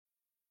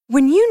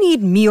When you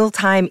need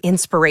mealtime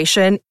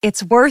inspiration,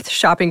 it's worth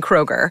shopping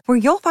Kroger, where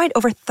you'll find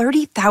over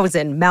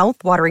 30,000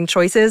 mouth-watering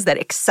choices that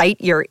excite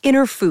your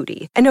inner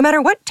foodie. And no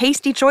matter what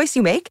tasty choice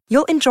you make,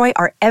 you'll enjoy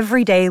our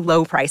everyday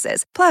low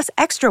prices, plus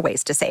extra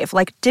ways to save,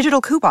 like digital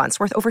coupons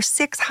worth over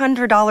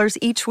 $600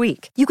 each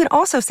week. You can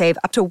also save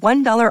up to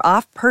 $1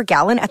 off per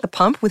gallon at the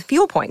pump with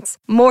fuel points.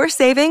 More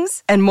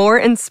savings and more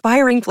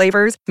inspiring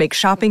flavors make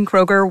shopping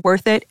Kroger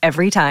worth it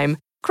every time.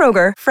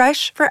 Kroger,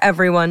 fresh for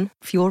everyone.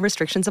 Fuel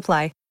restrictions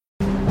apply.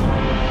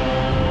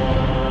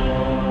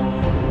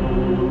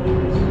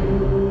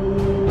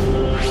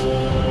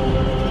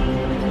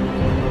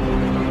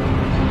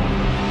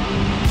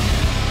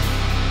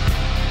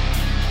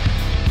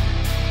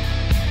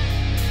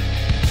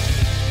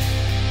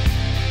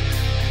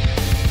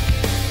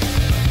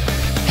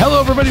 Hello,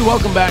 everybody.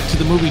 Welcome back to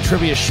the Movie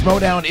Trivia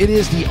Schmodown. It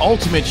is the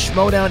ultimate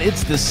Schmodown.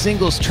 It's the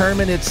singles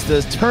tournament. It's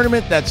the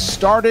tournament that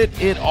started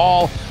it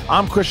all.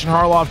 I'm Christian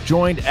Harloff,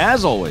 joined,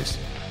 as always,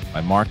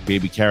 by Mark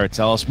Baby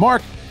Caratellis.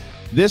 Mark,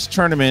 this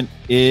tournament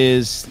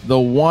is the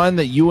one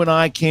that you and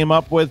I came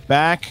up with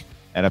back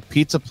at a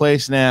pizza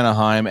place in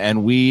Anaheim,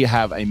 and we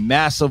have a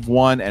massive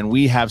one, and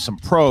we have some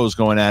pros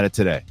going at it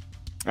today.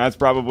 That's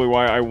probably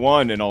why I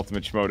won an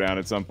Ultimate Schmodown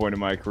at some point in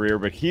my career.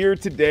 But here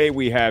today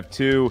we have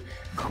two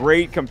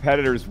great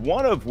competitors,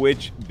 one of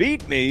which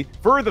beat me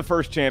for the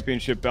first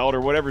championship belt or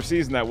whatever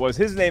season that was.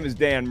 His name is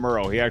Dan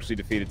Murrow. He actually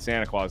defeated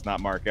Santa Claus, not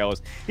Mark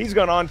Ellis. He's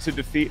gone on to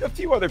defeat a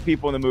few other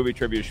people in the Movie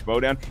Trivia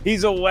Schmodown.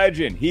 He's a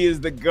legend. He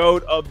is the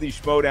GOAT of the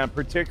Schmodown,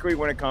 particularly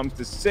when it comes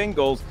to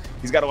singles.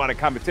 He's got a lot of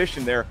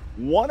competition there,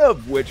 one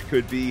of which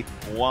could be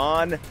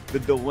Lon the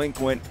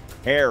Delinquent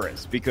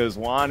Harris, because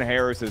Lon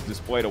Harris has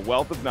displayed a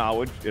wealth of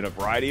knowledge in a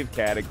variety of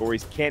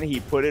categories. Can he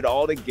put it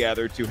all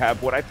together to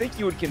have what I think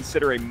you would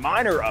consider a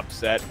minor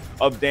upset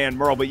of Dan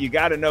Murrow? But you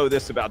got to know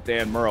this about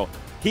Dan Murrow.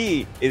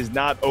 He is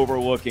not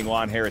overlooking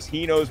Lon Harris.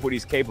 He knows what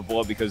he's capable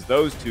of because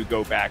those two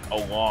go back a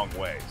long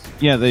ways.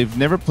 Yeah, they've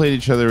never played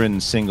each other in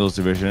the singles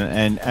division.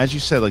 And as you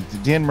said,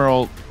 like Dan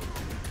Murrow,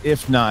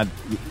 if not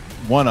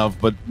one of,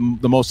 but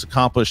the most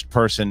accomplished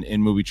person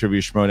in Movie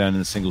Trivia Schmodown in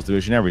the singles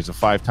division ever. He's a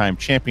 5-time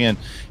champion.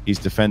 He's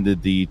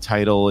defended the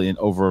title in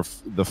over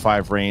the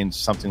 5 reigns,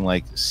 something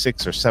like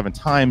 6 or 7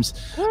 times.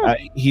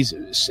 He's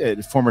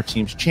a former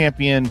team's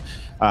champion,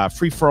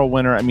 free-for-all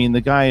winner. I mean,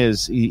 the guy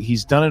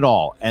he's done it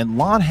all. And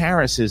Lon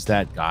Harris is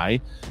that guy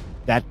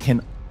that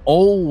can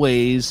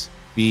always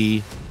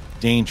be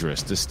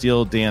dangerous, to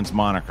steal Dan's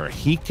moniker.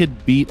 He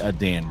could beat a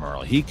Dan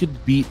Murrow. He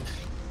could beat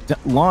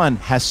Lon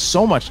has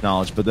so much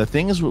knowledge, but the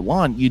thing is with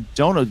Lon, you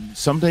don't know.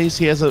 Some days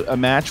he has a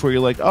match where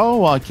you're like, oh,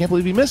 well, I can't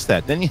believe he missed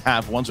that. Then you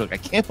have ones where I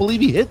can't believe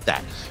he hit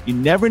that. You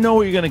never know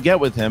what you're going to get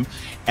with him,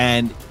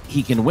 and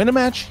he can win a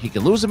match, he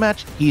can lose a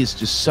match. He is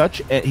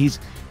just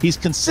he's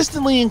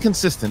consistently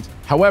inconsistent.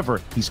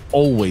 However, he's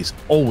always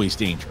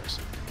dangerous.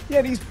 Yeah,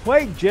 and he's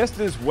played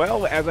just as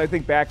well as I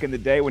think back in the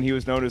day when he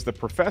was known as the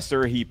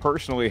Professor. He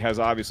personally has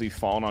obviously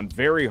fallen on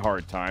very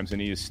hard times,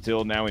 and he is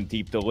still now in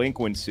deep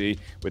delinquency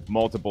with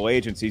multiple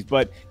agencies.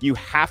 But you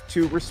have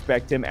to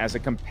respect him as a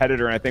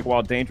competitor, and I think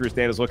while Dangerous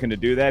Dan is looking to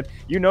do that,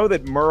 you know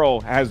that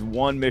Murrow has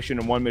one mission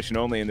and one mission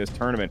only in this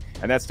tournament,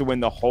 and that's to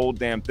win the whole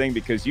damn thing,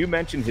 because you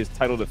mentioned his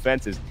title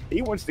defenses.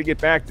 He wants to get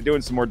back to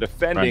doing some more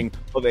defending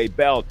of a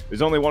belt.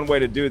 There's only one way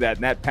to do that,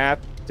 and that path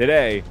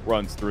today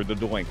runs through the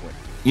Delinquent.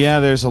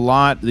 Yeah, there's a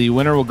lot. The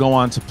winner will go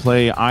on to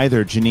play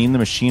either Janine the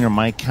Machine or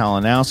Mike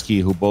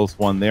Kalinowski, who both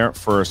won their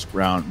first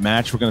round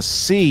match. We're going to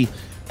see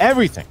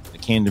everything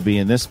that came to be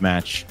in this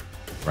match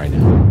right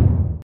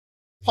now.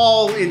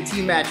 Paul in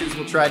team matches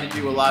will try to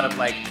do a lot of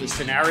like the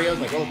scenarios,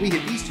 like, well, if we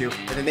hit these two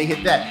and then they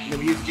hit that, and then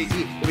we use JT,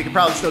 then we could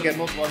probably still get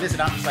multiple on this.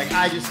 And I'm just like,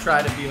 I just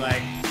try to be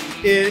like,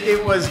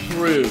 it was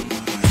through.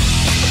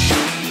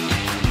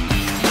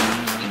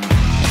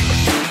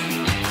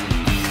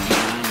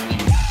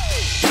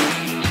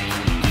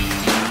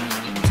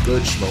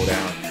 Good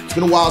Schmodown. It's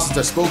been a while since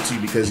I spoke to you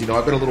because,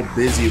 I've been a little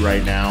busy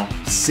right now,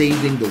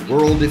 saving the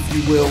world, if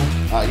you will,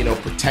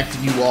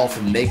 protecting you all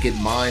from naked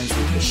minds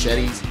with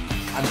machetes.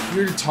 I'm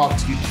here to talk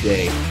to you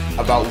today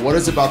about what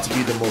is about to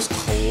be the most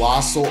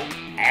colossal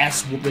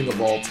ass whooping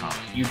of all time.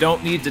 You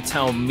don't need to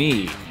tell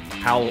me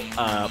how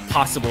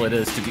possible it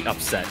is to be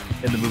upset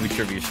in the Movie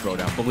Trivia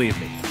Schmodown. Believe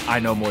me, I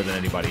know more than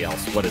anybody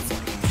else what it's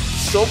like.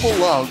 So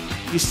beloved,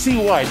 you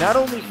see why. Not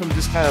only from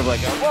just kind of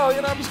like,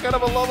 I'm just kind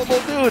of a lovable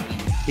dude.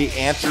 He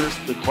answers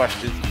the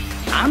questions.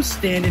 I'm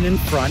standing in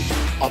front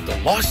of the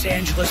Los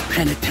Angeles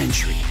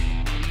Penitentiary.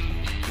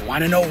 You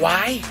want to know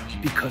why?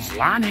 Because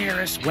Lon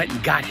Harris went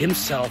and got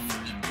himself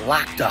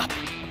locked up.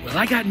 Well,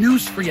 I got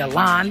news for you,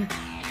 Lon.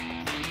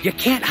 You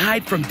can't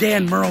hide from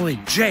Dan Murrow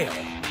in jail.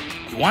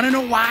 You want to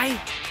know why?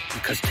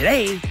 Because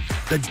today,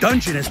 the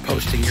dungeon is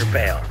posting your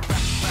bail.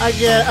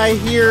 I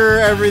hear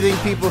everything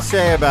people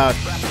say about,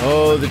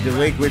 the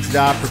delinquent's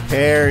not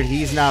prepared,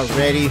 he's not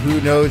ready, who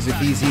knows if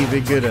he's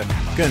even gonna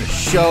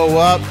show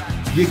up.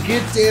 You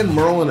get Dan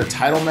Murrow in a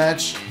title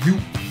match, you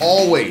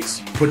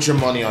always put your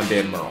money on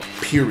Dan Murrow,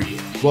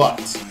 period. But,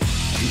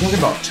 you talking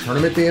about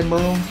tournament Dan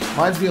Murrow?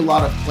 Reminds me a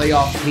lot of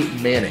playoff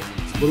Peyton Manning.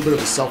 little bit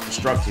of a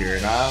self-destruct here.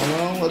 And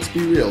well, let's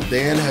be real.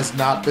 Dan has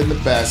not been the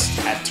best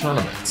at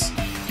tournaments.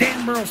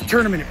 Dan Murrell's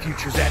tournament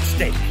future's at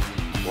stake.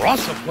 We're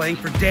also playing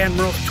for Dan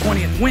Murrell's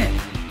 20th win.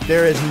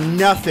 There is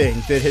nothing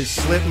that has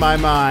slipped my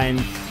mind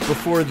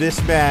before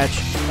this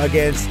match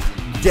against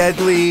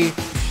deadly,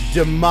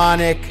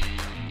 demonic,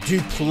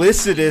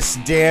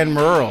 duplicitous Dan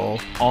Murrell.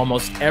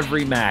 Almost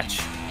every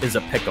match is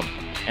a pick'em,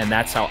 and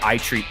that's how I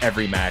treat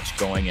every match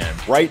going in.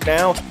 Right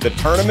now, the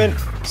tournament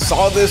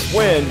saw this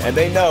win, and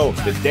they know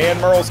that Dan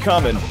Murrell's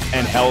coming,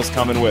 and hell's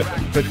coming with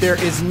him. But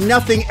there is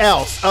nothing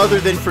else other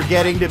than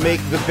forgetting to make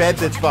the bed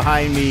that's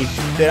behind me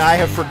that I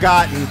have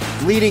forgotten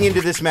leading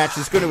into this match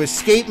that's going to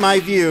escape my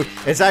view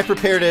as I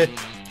prepare to...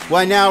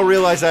 Well, I now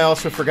realize I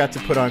also forgot to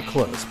put on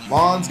clothes.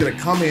 Lon's going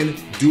to come in,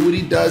 do what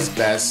he does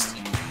best.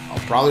 I'll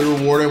probably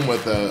reward him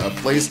with a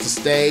place to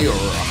stay or a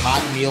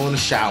hot meal and a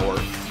shower.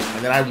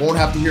 And then I won't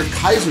have to hear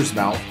Kaiser's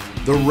mouth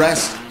the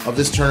rest of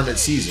this tournament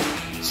season.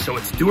 So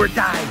it's do or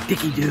die,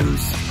 Dickie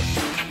Doos.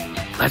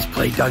 Let's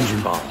play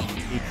Dungeon Ball.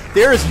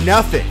 There is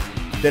nothing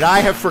that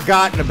I have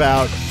forgotten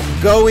about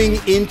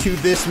going into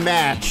this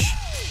match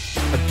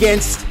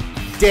against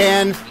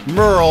Dan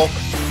Murrell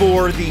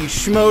for the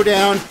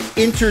Schmodown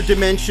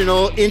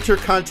Interdimensional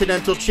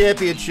Intercontinental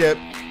Championship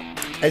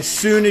as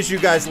soon as you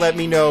guys let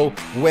me know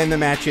when the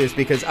match is,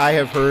 because I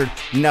have heard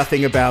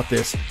nothing about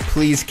this.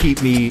 Please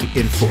keep me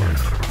informed.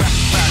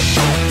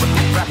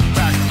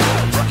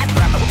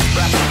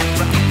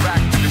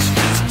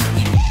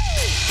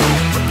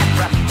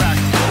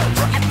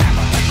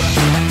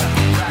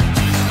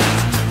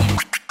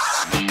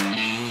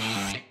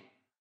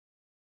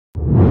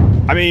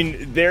 I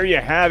mean, there you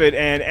have it.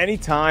 And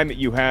anytime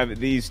you have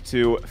these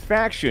two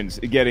factions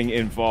getting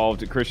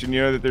involved, Christian,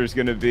 you know that there's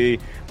going to be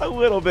a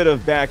little bit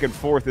of back and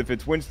forth if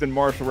it's Winston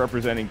Marshall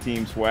representing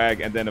Team Swag.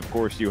 And then, of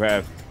course, you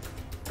have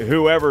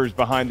whoever's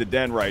behind the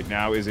den right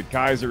now. Is it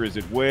Kaiser? Is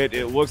it Wit?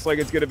 It looks like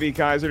it's going to be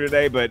Kaiser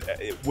today. But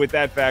with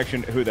that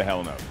faction, who the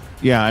hell knows?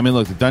 Yeah, I mean,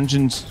 look, the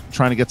Dungeon's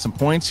trying to get some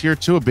points here,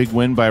 too. A big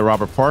win by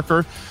Robert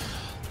Parker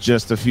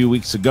just a few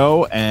weeks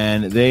ago.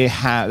 And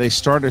they're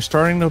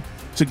starting to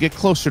get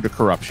closer to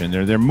corruption.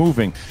 They're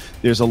moving.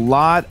 There's a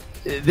lot.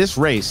 This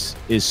race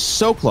is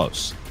so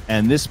close,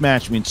 and this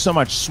match means so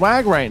much.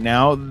 Swag right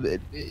now,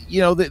 you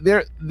know,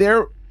 they're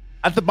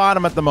at the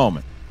bottom at the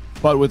moment,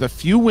 but with a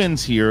few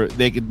wins here,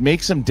 they could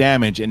make some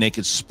damage and they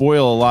could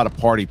spoil a lot of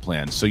party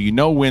plans. So you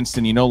know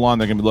Winston, you know Lon,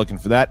 they're going to be looking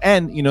for that,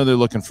 and you know they're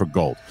looking for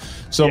gold.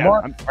 So yeah,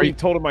 Mark, I'm being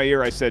told in my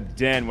ear I said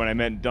den when I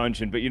meant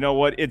dungeon, but you know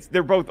what?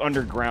 They're both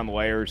underground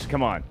layers.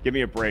 Come on, give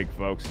me a break,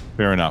 folks.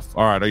 Fair enough.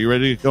 All right, are you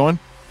ready to get going?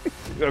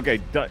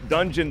 Okay,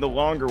 Dungeon, the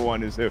longer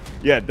one is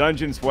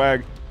Dungeon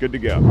Swag, good to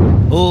go.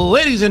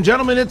 Ladies and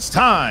gentlemen, it's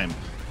time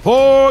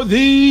for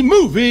the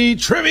Movie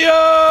Trivia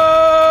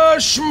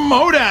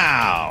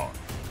Schmodown.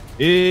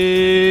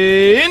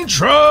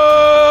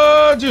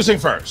 Introducing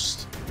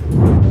first,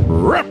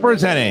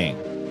 representing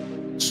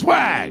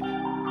Swag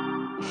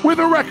with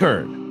a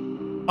record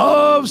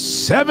of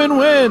 7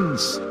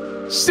 wins,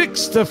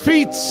 6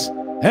 defeats,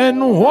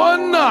 and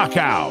 1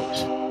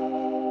 knockout.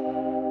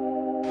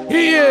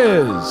 He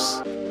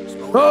is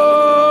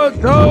the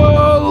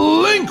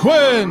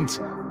delinquent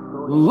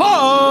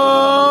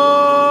Lon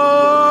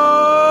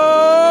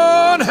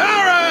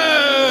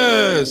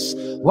Harris.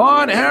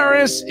 Lon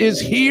Harris is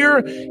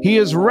here. He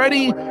is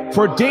ready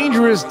for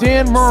Dangerous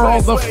Dan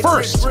Murrell, the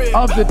first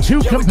of the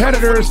 2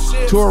 competitors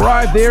to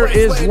arrive. There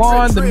is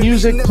Lon, the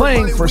music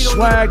playing for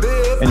Swag,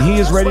 and he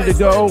is ready to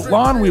go.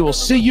 Lon, we will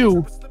see you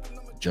in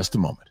just a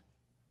moment.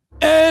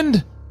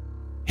 And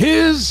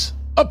his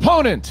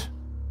opponent,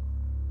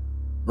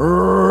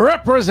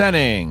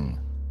 representing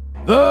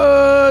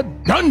the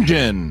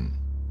Dungeon,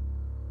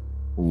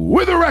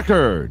 with a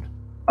record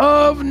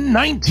of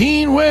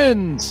 19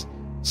 wins,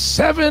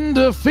 7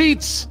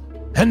 defeats,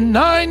 and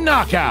 9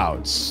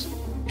 knockouts.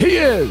 He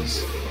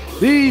is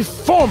the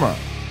former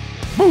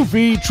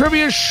Movie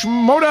Trivia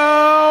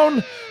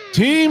Schmodown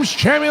Teams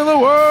Champion of the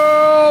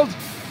World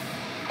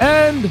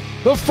and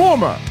the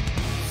former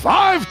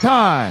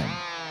 5-time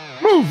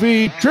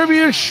Movie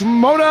Trivia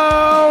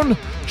Schmodown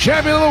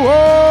Champion of the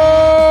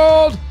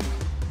World,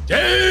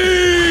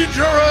 Dangerous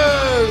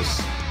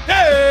Dan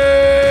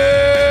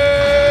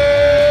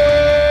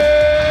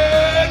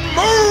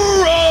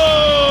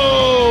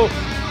Murrell.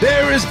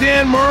 There is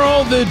Dan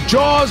Murrell, the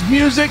Jaws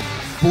music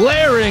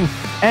blaring,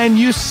 and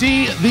you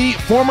see the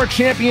former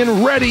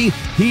champion ready.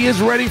 He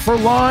is ready for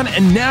Lon,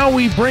 and now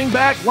we bring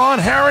back Lon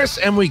Harris,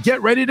 and we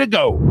get ready to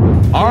go.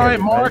 All right,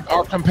 Mark,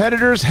 our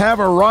competitors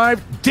have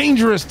arrived.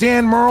 Dangerous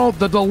Dan Murrell,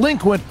 the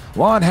delinquent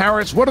Lon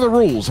Harris. What are the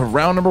rules of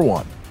round number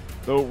 1?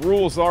 The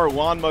rules are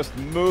Lon must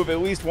move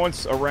at least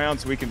once around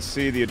so we can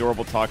see the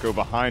adorable taco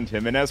behind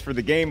him. And as for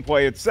the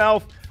gameplay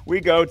itself, we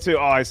go to...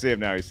 Oh, I see him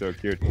now. He's so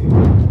cute.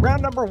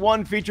 Round number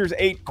 1 features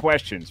 8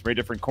 questions. 3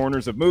 different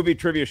corners of movie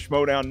trivia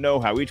schmodown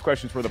know-how. Each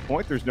question's worth a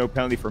point. There's no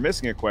penalty for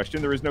missing a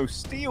question. There is no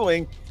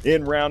stealing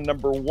in round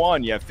number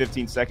 1. You have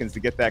 15 seconds to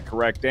get that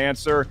correct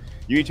answer.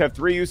 You each have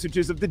 3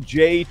 usages of the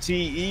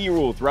JTE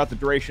rule throughout the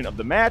duration of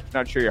the match.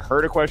 Not sure you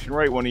heard a question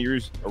right. Want to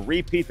use a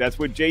repeat? That's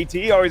what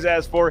JTE always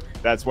asks for.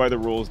 That's why the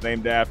rule is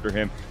named after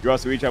him. You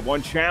also each have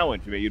 1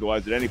 challenge you may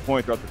utilize at any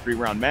point throughout the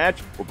 3-round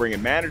match. We'll bring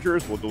in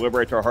managers. We'll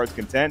deliberate to our heart's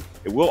content.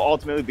 It will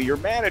ultimately be your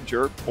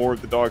manager or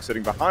the dog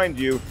sitting behind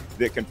you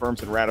that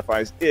confirms and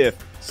ratifies if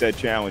said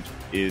challenge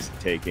is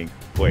taking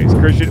place.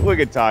 Christian, look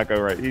at Taco,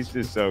 right? He's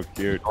just so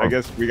cute. I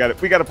guess we got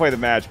to play the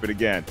match, but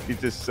again, he's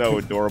just so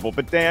adorable.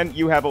 But Dan,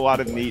 you have a lot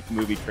of neat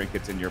movie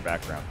trinkets in your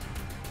background.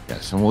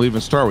 Yes, and we'll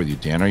even start with you,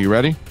 Dan. Are you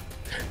ready?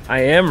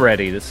 I am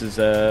ready. This is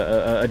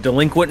a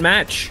delinquent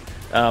match,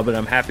 but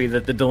I'm happy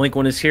that the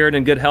delinquent is here and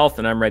in good health,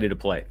 and I'm ready to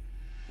play.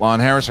 Lon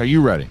Harris, are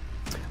you ready?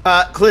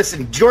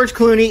 Listen, George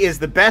Clooney is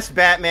the best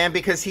Batman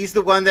because he's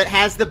the one that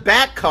has the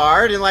Bat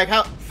card and like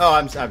how. Oh,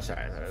 I'm sorry.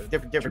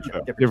 Different.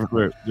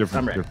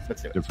 I'm ready.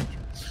 Let's do it.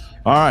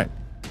 All right.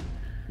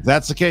 If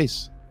that's the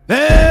case,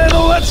 then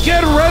let's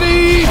get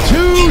ready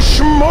to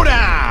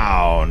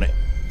schmodown.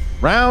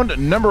 Round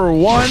number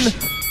 1.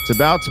 It's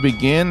about to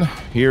begin.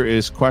 Here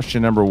is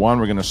question number 1.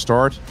 We're going to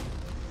start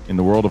in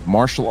the world of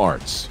martial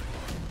arts.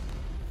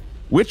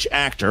 Which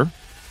actor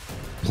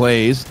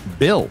plays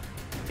Bill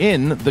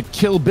in the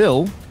Kill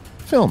Bill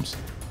films?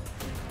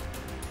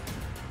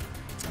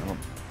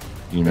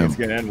 It's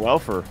going to end well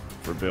for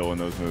Bill in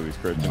those movies,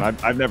 Christian. No.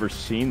 I've never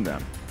seen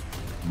them.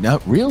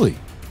 Not really.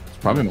 It's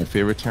probably my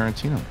favorite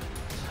Tarantino.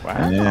 Wow.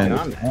 And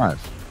it's 5,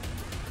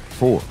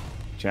 4,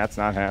 Chat's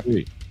not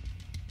happy. 3,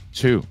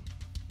 2,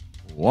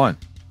 1.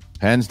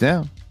 Hands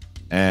down.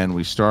 And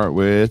we start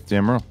with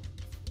Dan Merle.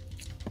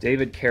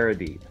 David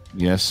Carradine.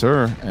 Yes,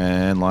 sir.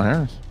 And Lon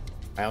Harris.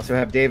 I also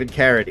have David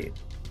Carradine.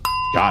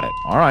 Got it.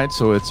 All right.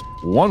 So it's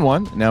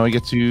 1-1. Now we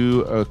get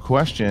to a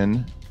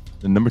question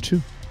number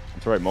 2.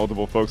 That's right.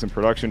 Multiple folks in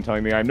production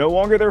telling me I'm no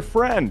longer their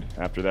friend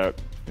after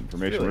that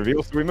information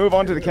reveal. So we move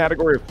on to the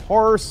category of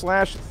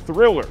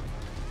horror/thriller.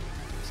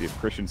 See if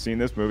Christian's seen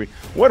this movie.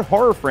 What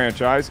horror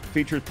franchise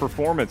features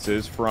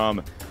performances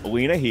from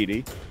Lena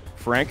Headey,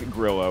 Frank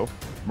Grillo,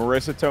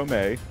 Marissa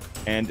Tomei,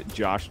 and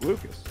Josh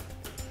Lucas?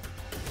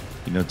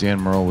 You know,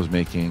 Dan Merle was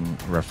making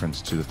reference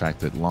to the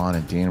fact that Lon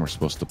and Dan were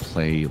supposed to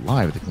play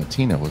live at the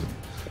Cantina,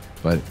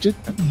 but it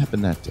just didn't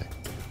happen that day.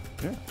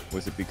 Yeah.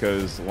 Was it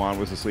because Lon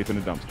was asleep in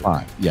a dumpster?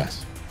 5,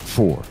 yes.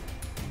 4,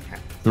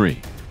 3,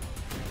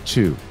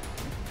 2,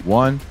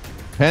 1.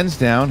 Pens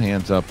down,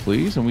 hands up,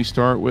 please. And we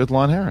start with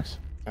Lon Harris.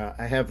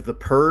 I have The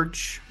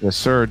Purge. Yes,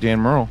 sir. Dan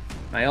Merle.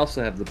 I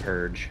also have The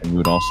Purge. And you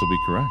would also be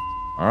correct.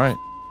 All right.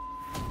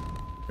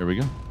 Here we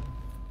go.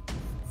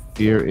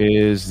 Here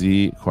is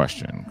the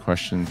question.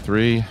 Question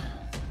 3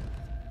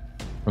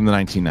 from the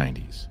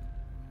 1990s.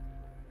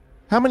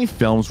 How many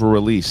films were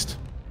released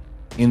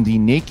in the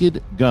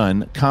Naked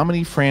Gun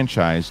comedy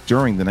franchise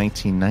during the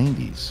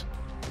 1990s?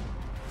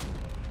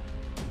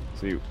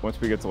 See, once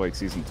we get to like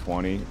season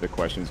 20, the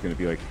question is going to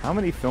be like, how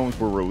many films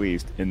were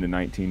released in the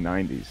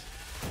 1990s?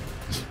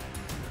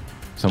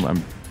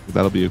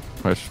 That'll be a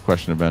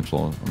question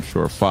eventually, I'm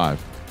sure. 5,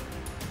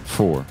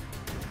 4,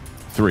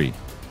 3,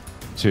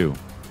 2,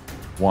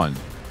 1.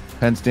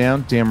 Pens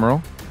down. Dan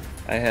Merle.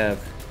 I have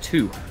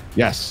 2.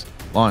 Yes.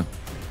 Lon.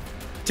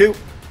 2.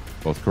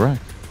 Both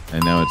correct.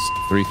 And now it's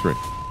 3-3.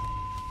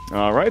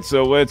 All right,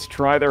 so let's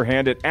try their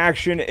hand at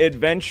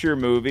action-adventure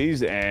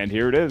movies, and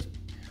here it is.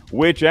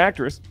 Which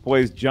actress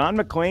plays John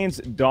McClane's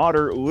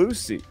daughter,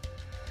 Lucy,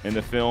 in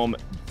the film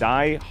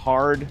Die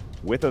Hard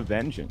with a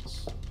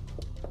Vengeance?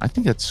 I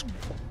think that's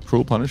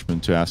cruel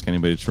punishment to ask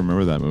anybody to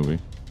remember that movie.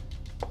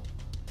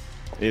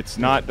 It's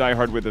not Die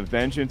Hard with a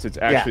Vengeance. It's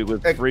actually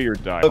Live Free or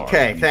Die Hard.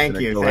 Okay, thank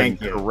you.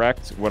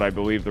 Correct what I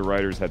believe the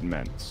writers had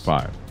meant.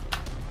 5.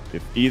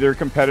 If either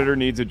competitor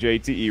needs a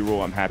JTE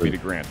rule, I'm happy to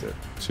grant it.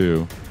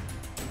 2,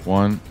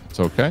 1. It's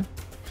okay.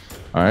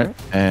 All right.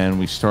 And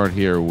we start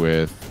here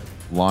with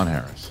Lon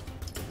Harris.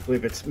 I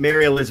believe it's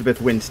Mary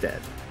Elizabeth Winstead.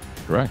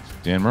 Correct.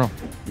 Dan Merle.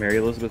 Mary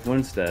Elizabeth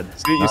Winstead.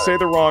 See, you say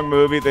the wrong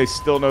movie, they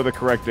still know the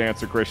correct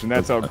answer, Christian.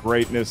 That's how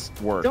greatness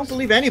works. Don't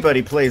believe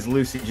anybody plays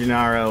Lucy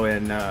Gennaro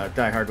in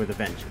Die Hard with a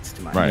Vengeance,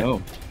 to my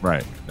knowledge.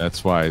 Right.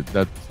 That's why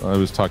I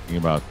was talking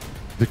about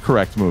the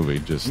correct movie.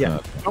 Just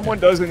someone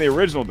does in the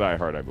original Die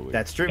Hard, I believe.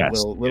 That's true.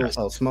 Yes.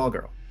 Little small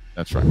girl.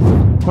 That's right.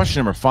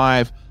 Question number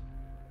 5.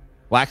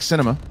 Black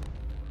cinema.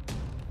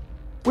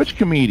 Which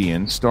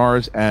comedian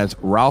stars as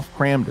Ralph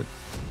Cramden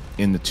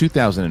in the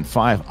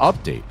 2005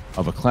 update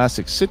of a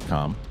classic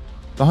sitcom,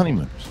 The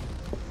Honeymooners?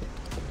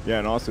 Yeah,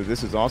 and also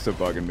this is also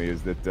bugging me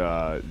is that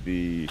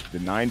the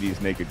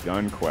 90s Naked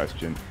Gun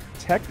question.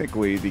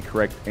 Technically, the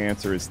correct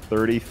answer is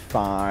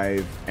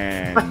 35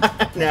 and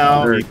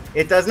no, 30.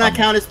 It does not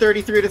count as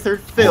 33 to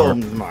 30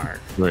 films, Mark.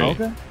 3.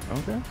 Okay.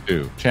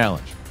 2.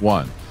 Challenge.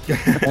 1.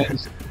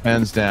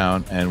 Pens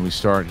down, and we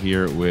start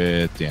here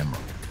with Dan Merle.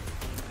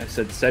 I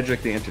said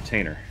Cedric the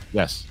Entertainer.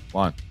 Yes,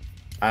 Lon.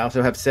 I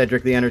also have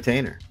Cedric the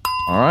Entertainer.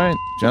 All right,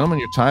 gentlemen,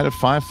 you're tied at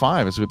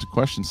 5-5 as we get to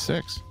question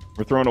 6.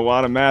 We're throwing a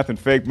lot of math and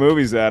fake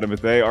movies at them,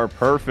 but they are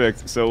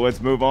perfect. So let's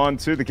move on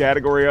to the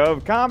category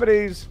of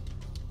comedies.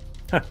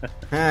 So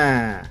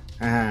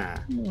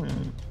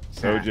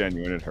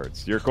genuine, it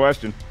hurts. Your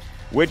question.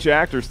 Which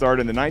actor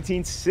starred in the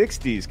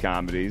 1960s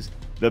comedies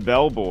The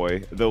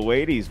Bellboy, The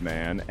Ladies'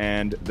 Man,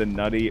 and The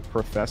Nutty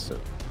Professor?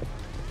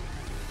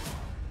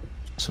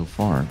 So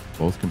far,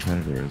 both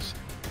competitors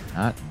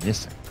not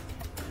missing.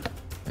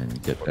 And you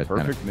get What that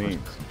perfect kind of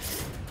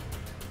means.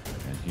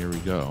 And here we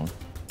go.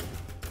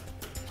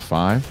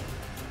 5,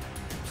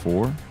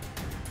 4,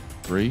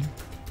 3,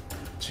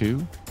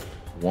 2,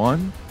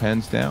 1.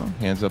 Pens down.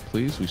 Hands up,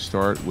 please. We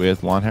start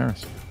with Lon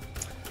Harris.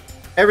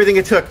 Everything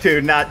it took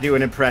to not do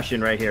an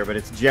impression right here, but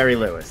it's Jerry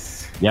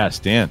Lewis. Yes,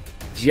 Dan.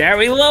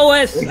 Jerry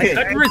Lewis. I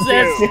couldn't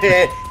resist.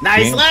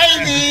 Nice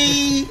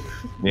lady.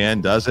 Dan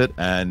does it.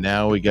 And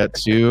now we get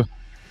to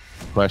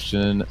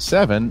question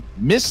 7.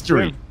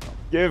 Mystery.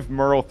 Give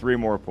Merle 3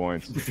 more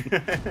points.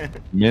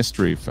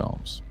 Mystery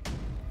films.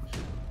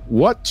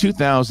 What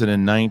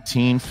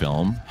 2019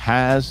 film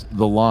has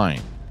the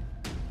line,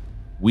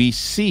 "We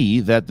see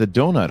that the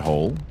donut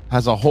hole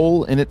has a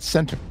hole in its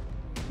center.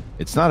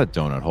 It's not a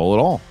donut hole at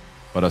all,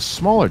 but a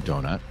smaller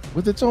donut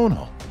with its own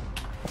hole."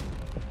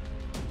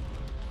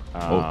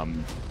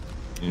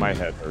 My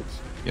head hurts.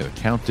 Yeah, the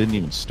count didn't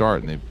even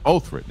start, and they've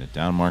both written it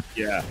down, Mark.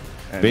 Yeah.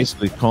 And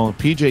Basically calling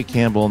PJ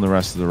Campbell and the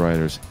rest of the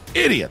writers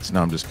idiots.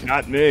 No, I'm just kidding.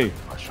 not me.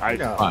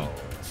 No. 5,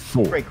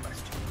 4. Great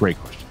question. Great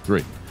question.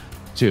 3,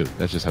 2.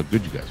 That's just how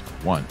good you guys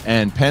are. 1.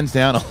 And pens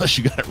down unless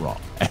you got it wrong.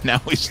 And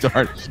now we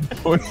start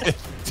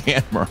with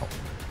Dan Merle.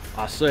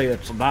 I say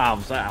it's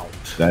Knives Out.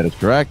 That is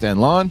correct. And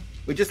Lon?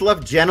 We just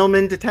love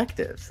gentleman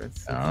detectives.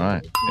 That's All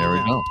right. There we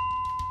go.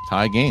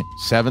 Tie game.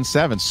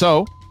 7-7.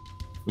 So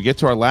we get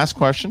to our last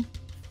question.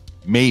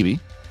 Maybe.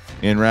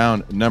 In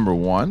round number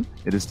 1.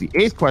 It is the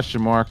 8th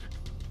question, Mark.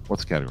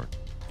 What's the category?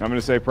 I'm going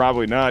to say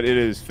probably not. It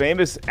is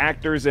famous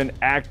actors and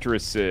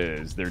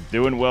actresses. They're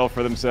doing well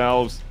for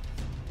themselves.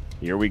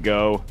 Here we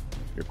go.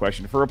 Your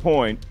question for a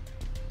point.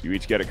 You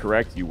each get it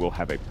correct. You will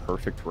have a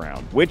perfect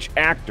round. Which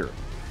actor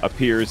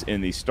appears in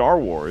the Star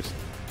Wars,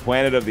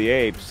 Planet of the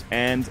Apes,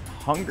 and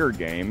Hunger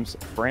Games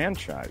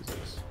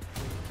franchises?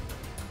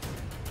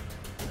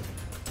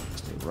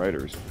 The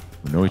writers.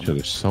 We know each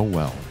other so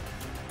well.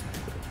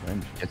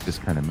 Yet this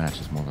kind of match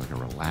is more like a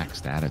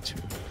relaxed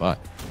attitude. But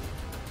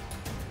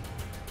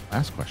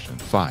last question.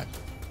 5,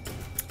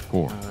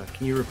 4.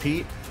 Can you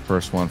repeat?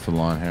 First one for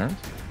Lon Harris.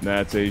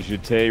 That's a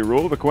jeté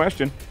rule. The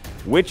question.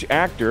 Which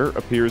actor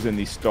appears in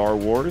the Star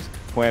Wars,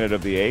 Planet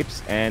of the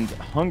Apes, and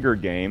Hunger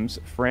Games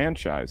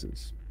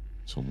franchises?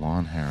 So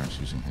Lon Harris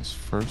using his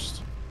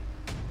first.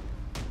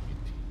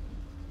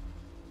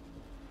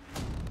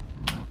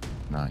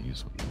 Not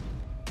useful.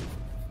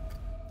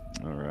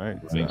 All right.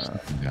 Make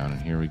something down,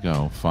 and here we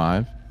go.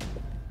 5,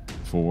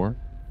 4,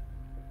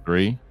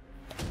 3,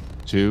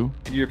 2.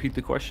 Can you repeat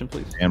the question,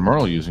 please? And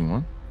Merle using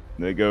one.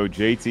 They go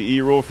JTE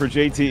rule for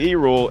JTE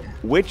rule.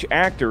 Which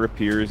actor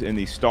appears in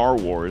the Star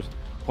Wars,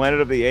 Planet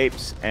of the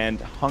Apes,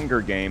 and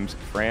Hunger Games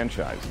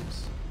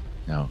franchises?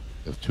 Now,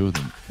 the two of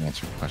them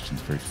answered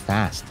questions very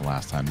fast the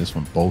last time. This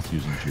one, both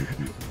using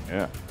JTE.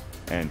 Yeah.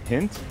 And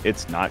hint,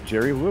 it's not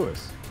Jerry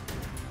Lewis.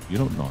 You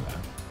don't know that.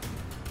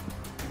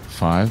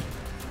 5,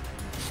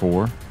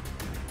 4,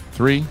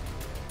 3,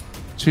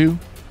 2,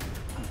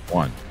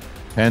 1.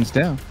 Hands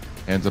down.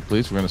 Hands up,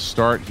 please. We're going to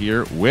start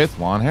here with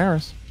Lon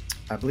Harris.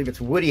 I believe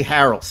it's Woody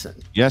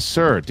Harrelson. Yes,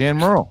 sir. Dan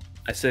Merle.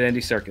 I said Andy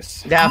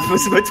Serkis. That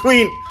was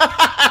between.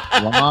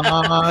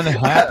 Lon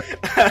Harris.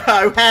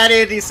 I had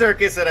Andy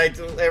Serkis and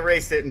I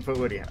erased it and put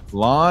Woody Harrelson.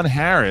 Lon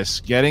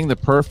Harris getting the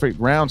perfect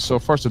round so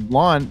far. So,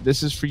 Lon,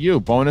 this is for you.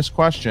 Bonus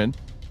question.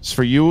 It's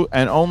for you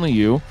and only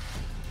you.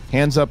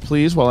 Hands up,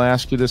 please, while I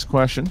ask you this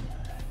question.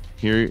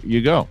 Here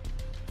you go.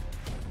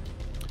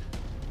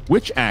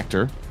 Which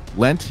actor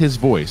lent his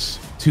voice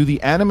to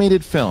the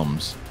animated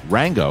films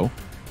Rango,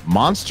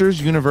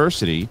 Monsters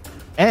University,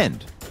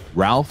 and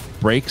Ralph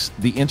Breaks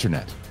the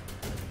Internet?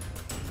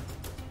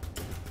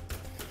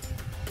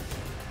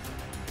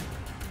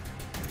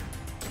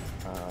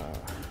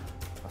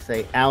 I'll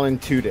say Alan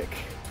Tudyk.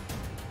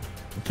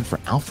 Looking for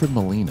Alfred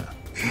Molina.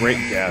 Great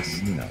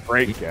guess.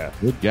 Great guess.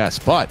 Good guess.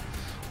 But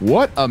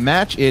what a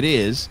match it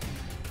is.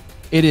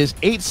 It is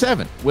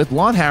 8-7 with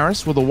Lon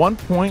Harris with a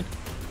 1-point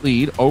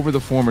lead over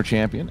the former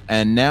champion.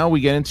 And now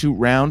we get into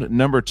round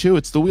number 2.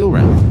 It's the wheel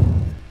round.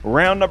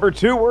 Round number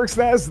 2 works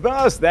as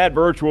thus. That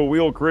virtual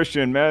wheel,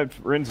 Christian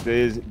Medford,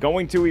 is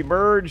going to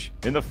emerge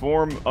in the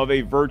form of a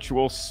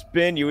virtual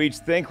spin. You each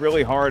think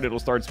really hard. It'll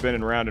start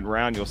spinning round and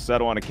round. You'll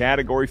settle on a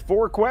category.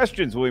 4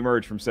 questions will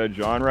emerge from said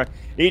genre.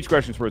 Each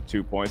question's worth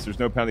 2 points. There's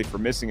no penalty for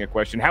missing a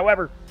question.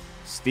 However,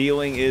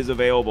 stealing is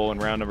available in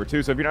round number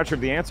 2. So if you're not sure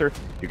of the answer,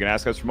 you can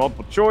ask us for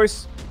multiple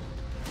choice.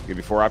 I'll give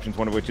you 4 options,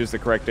 one of which is the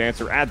correct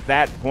answer. At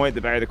that point,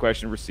 the value of the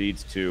question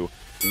recedes to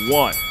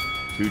 1.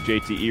 2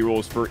 JTE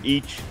rules for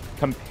each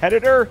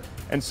competitor.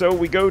 And so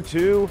we go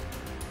to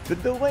the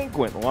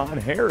delinquent, Lon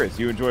Harris.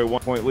 You enjoy a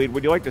 1-point lead.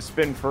 Would you like to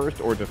spin first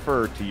or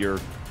defer to your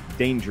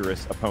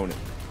dangerous opponent?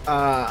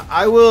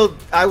 I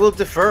will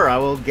defer. I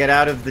will get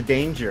out of the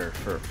danger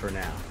for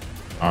now.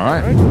 All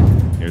right.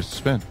 Here's the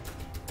spin.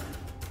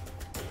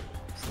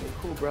 Stay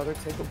cool, brother.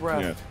 Take a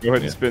breath. Yeah. Go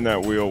ahead and spin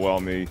that wheel while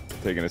me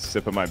taking a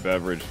sip of my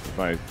beverage.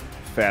 My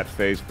fat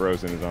face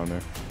frozen is on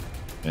there.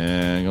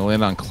 And you'll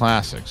land on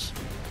classics.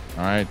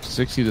 All right.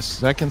 60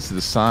 seconds to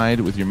decide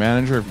with your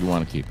manager if you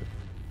want to keep it.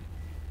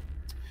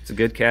 It's a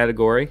good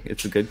category.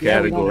 It's a good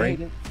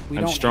category.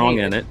 I'm strong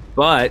in it,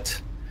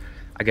 but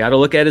I got to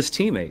look at his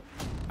teammate.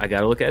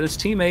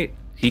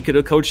 He could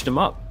have coached him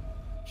up.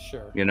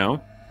 Sure. You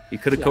know, he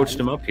could have coached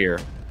him up here.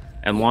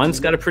 And Juan's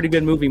got a pretty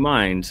good movie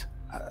mind.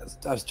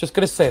 I was just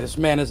going to say, this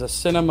man is a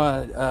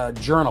cinema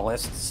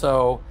journalist,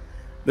 so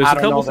there's a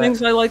couple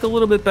things I like a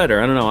little bit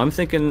better. I don't know. I'm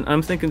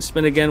thinking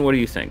spin again. What do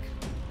you think?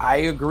 I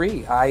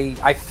agree.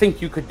 I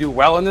think you could do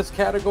well in this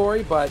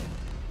category, but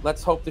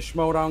let's hope the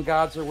Schmodown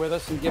gods are with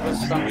us and give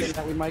us something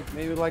that we might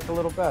maybe like a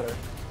little better.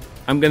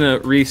 I'm going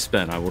to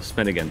re-spin. I will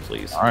spin again,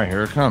 please. All right,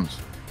 here it comes.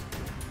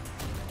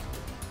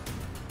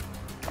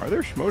 Are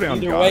there Schmodown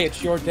Either gods? way,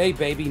 it's your day,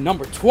 baby.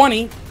 Number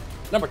 20.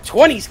 Number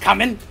 20's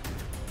coming.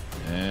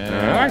 And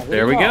all right,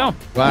 there we go.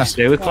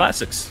 Stay with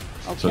classics.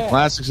 Okay. So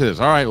classics it is.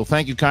 All right, well,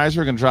 thank you,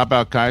 Kaiser. We're going to drop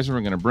out Kaiser.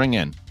 We're going to bring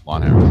in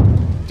Lon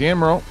Harris. Dan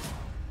Murrell,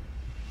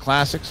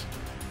 classics.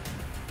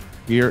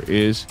 Here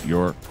is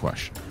your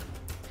question.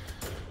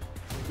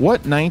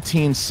 What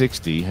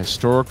 1960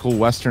 historical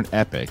Western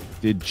epic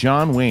did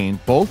John Wayne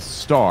both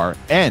star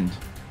and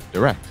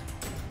direct?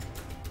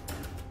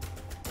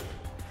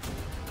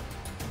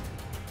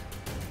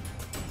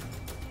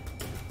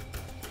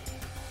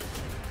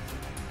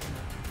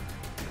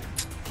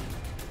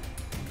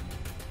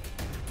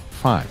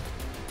 Five,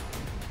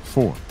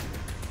 4,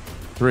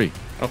 3.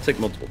 I'll take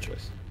multiple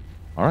choice.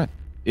 All right.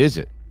 Is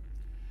it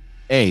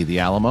A, the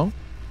Alamo,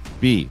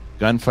 B,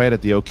 gunfight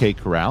at the OK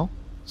Corral,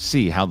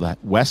 C, how the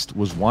West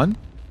was won,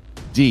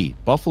 D,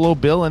 Buffalo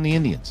Bill and the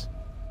Indians?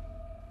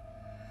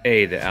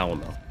 A, the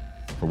Alamo.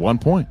 For 1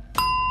 point.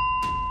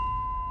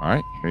 All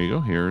right, here you go.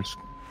 Here's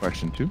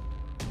question 2.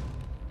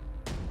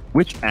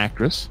 Which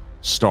actress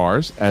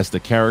stars as the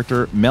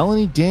character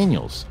Melanie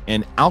Daniels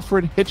in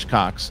Alfred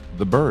Hitchcock's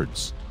The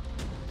Birds?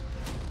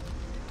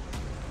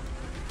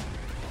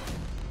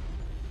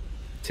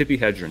 Tippi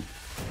Hedren.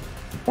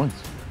 Points.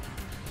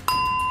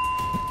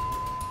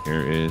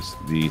 Here is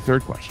the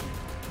third question.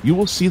 You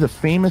will see the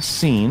famous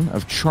scene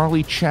of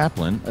Charlie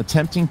Chaplin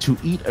attempting to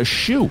eat a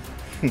shoe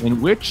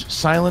in which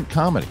silent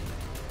comedy?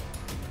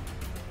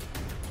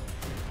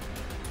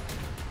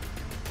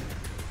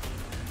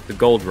 The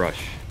Gold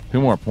Rush.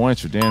 2 more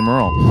points for Dan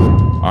Murrell.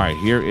 All right,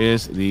 here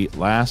is the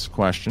last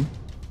question.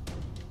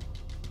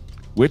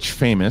 Which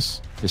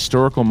famous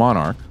historical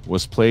monarch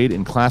was played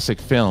in classic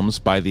films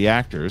by the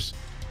actors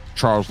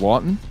Charles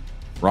Laughton,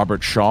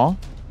 Robert Shaw,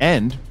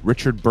 and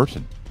Richard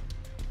Burton?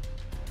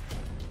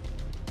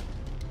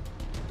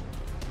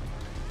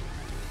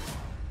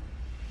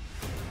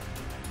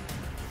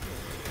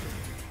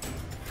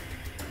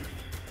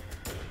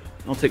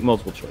 I'll take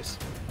multiple choice.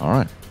 All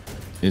right.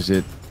 Is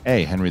it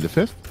A, Henry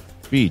V,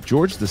 B,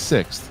 George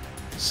VI,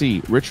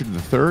 C, Richard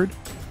III,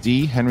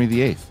 D, Henry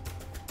VIII?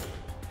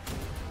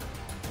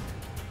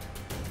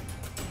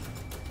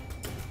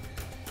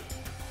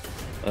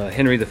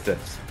 Henry V.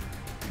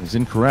 Is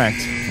incorrect.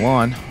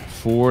 Juan,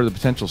 for the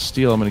potential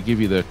steal, I'm going to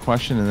give you the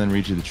question and then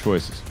read you the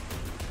choices.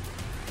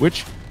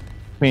 Which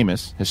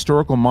famous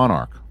historical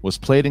monarch was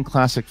played in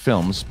classic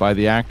films by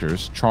the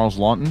actors Charles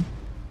Laughton,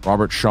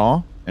 Robert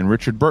Shaw, and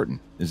Richard Burton?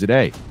 Is it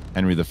A,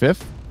 Henry V,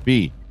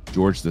 B,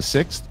 George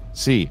VI,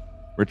 C,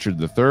 Richard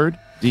III,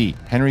 D,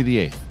 Henry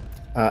VIII?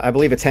 I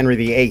believe it's Henry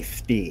VIII,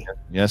 D.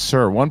 Yes,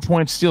 sir. 1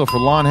 point steal for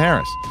Lon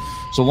Harris.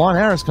 So Lon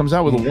Harris comes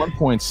out with a 1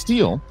 point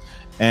steal.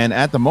 And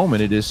at the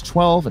moment, it is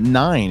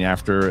 12-9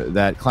 after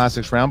that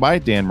classics round by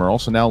Dan Murrell.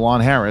 So now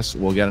Lon Harris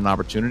will get an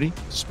opportunity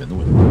to spin the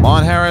wheel.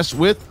 Lon Harris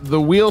with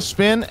the wheel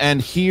spin,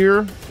 and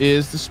here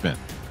is the spin.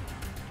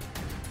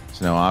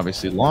 So now,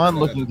 obviously, Lon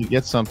looking to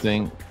get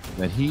something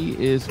that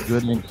he is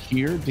good in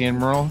here. Dan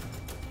Murrell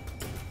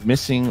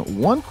missing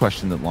one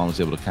question that Lon was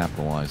able to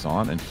capitalize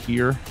on, and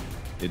here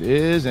it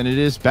is, and it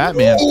is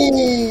Batman.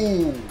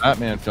 Ooh.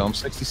 Batman film,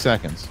 60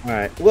 seconds. All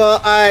right.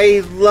 Well,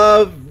 I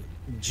love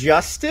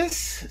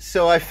justice,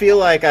 so I feel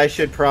like I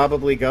should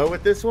probably go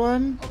with this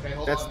one. Okay,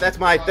 That's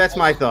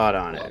my thought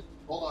on it.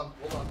 Hold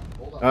on.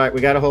 All right,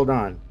 we gotta hold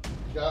on.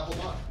 You gotta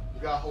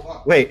hold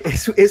on. Wait,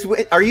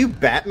 are you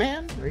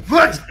Batman?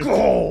 Let's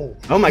go.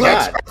 Oh my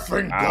God! Let's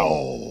effing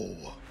go.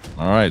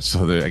 All right,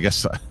 so I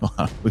guess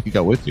what you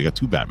got with you? You got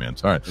 2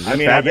 Batmans. All right. I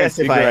mean, I guess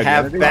if I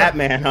have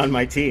Batman on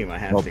my team, I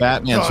have to.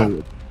 Batman.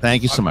 So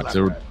thank you so much.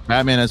 So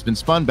Batman has been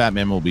spun.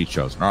 Batman will be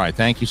chosen. All right.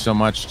 Thank you so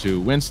much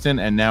to Winston.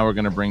 And now we're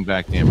going to bring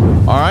back Dan.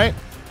 All right.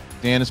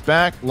 Dan is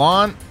back.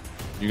 Lon,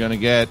 you're going to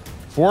get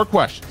 4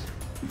 questions.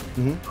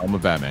 I'm a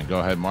Batman. Go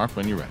ahead, Mark,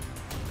 when you're ready.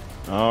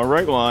 All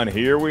right, Lon,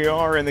 here we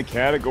are in the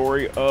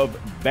category of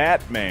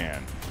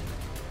Batman.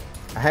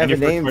 I have a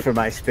name for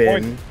my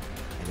spin, and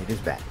it is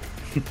Batman.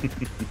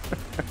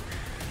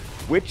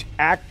 Which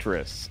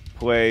actress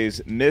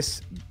plays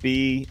Miss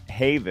B.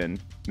 Haven,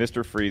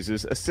 Mr.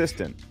 Freeze's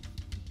assistant?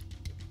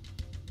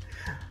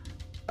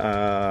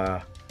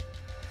 Oh.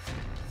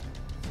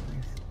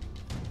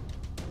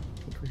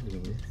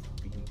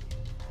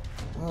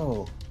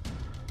 All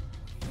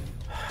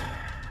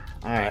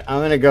right,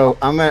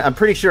 I'm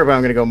pretty sure, but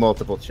I'm gonna go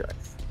multiple choice.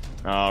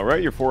 All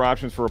right, your 4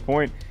 options for a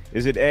point.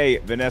 Is it A,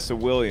 Vanessa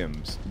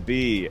Williams,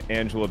 B,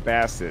 Angela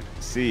Bassett,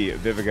 C,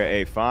 Vivica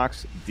A.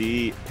 Fox,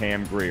 D,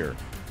 Pam Grier?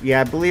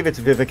 Yeah, I believe it's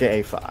Vivica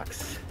A.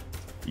 Fox.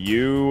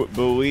 You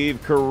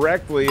believe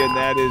correctly, and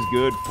that is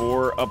good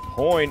for a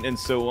point. And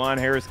so Lon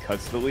Harris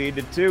cuts the lead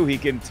to 2. He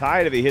can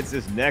tie it if he hits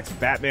this next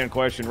Batman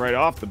question right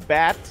off the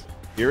bat.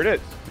 Here it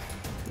is.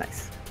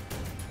 Nice.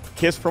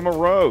 Kiss from a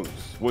Rose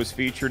was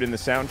featured in the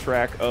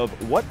soundtrack of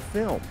what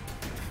film?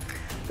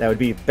 That would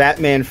be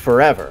Batman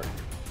Forever.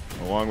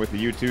 Along with the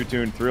U2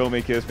 tune, Thrill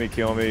Me, Kiss Me,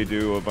 Kill Me,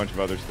 do a bunch of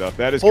other stuff.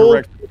 That is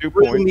correct. 2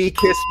 Thrill points. Me,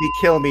 Kiss Me,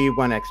 Kill Me,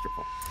 1 extra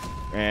point.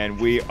 And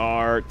we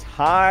are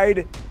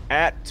tied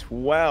at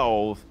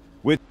 12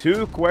 with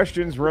 2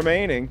 questions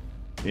remaining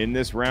in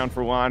this round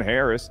for Lon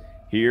Harris.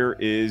 Here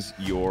is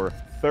your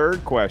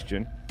 3rd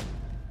question,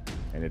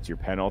 and it's your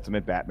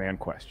penultimate Batman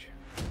question.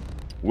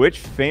 Which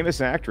famous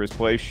actress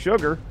plays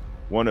Sugar,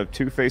 one of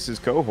Two-Face's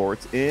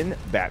cohorts in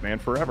Batman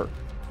Forever?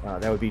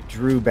 That would be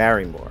Drew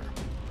Barrymore.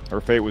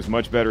 Her fate was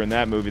much better in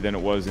that movie than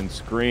it was in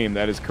Scream.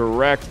 That is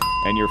correct.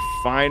 And your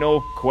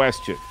final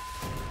question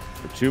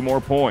for 2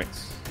 more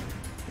points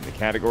in the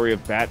category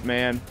of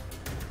Batman.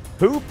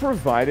 Who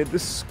provided the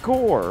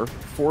score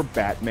for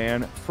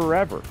Batman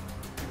Forever?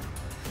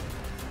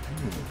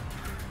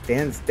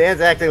 Dan's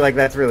acting like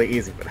that's really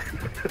easy, but I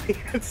don't know the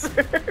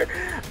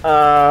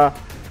answer.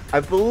 I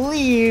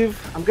believe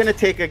I'm gonna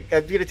take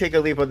a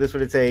leap on this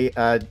one and say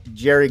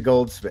Jerry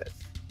Goldsmith.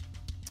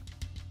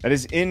 That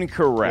is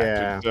incorrect.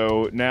 Yeah. And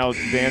so now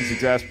Dan's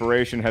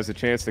exasperation has a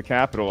chance to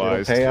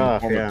capitalize It'll pay in the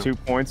off, form of 2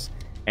 points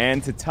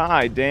and to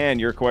tie. Dan,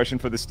 your question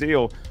for the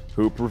steal: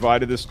 who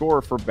provided the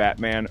score for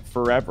Batman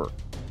Forever?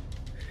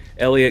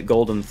 Elliot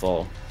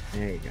Goldenthal.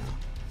 There you go.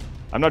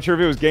 I'm not sure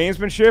if it was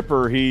gamesmanship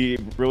or he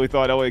really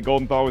thought Elliot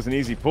Goldenthal was an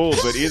easy pull,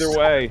 but either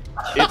way,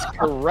 it's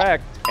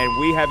correct, and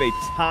we have a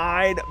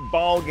tied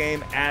ball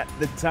game at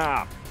the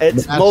top.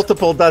 It's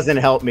multiple doesn't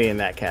help me in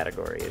that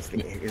category is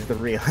the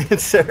real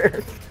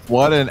answer.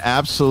 What an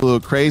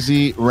absolute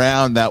crazy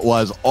round that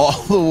was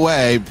all the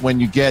way when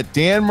you get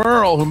Dan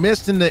Murrell, who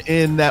missed in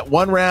that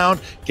one round,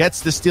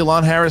 gets the steal.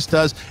 Lon Harris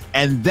does,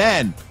 and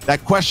then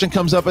that question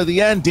comes up at the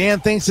end. Dan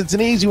thinks it's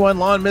an easy one.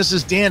 Lon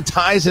misses. Dan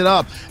ties it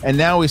up, and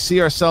now we see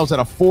ourselves at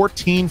a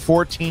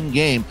 14-14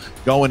 game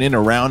going into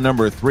round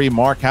number 3.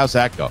 Mark, how's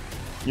that go?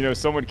 You know,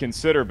 some would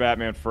consider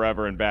Batman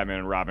Forever and Batman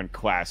and Robin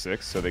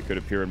classics, so they could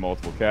appear in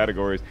multiple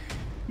categories.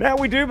 Now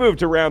we do move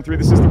to round 3.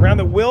 This is the round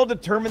that will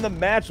determine the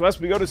match, lest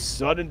we go to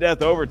sudden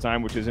death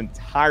overtime, which is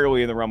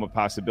entirely in the realm of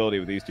possibility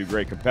with these 2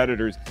 great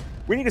competitors.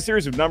 We need a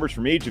series of numbers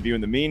from each of you.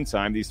 In the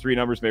meantime, these 3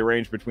 numbers may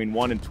range between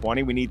 1 and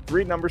 20. We need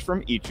 3 numbers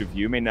from each of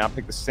you. You may now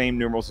pick the same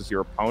numerals as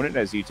your opponent,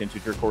 as each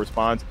integer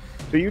corresponds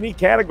to a unique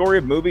category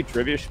of movie,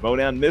 trivia,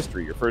 schmodown,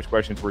 mystery. Your first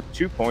question is worth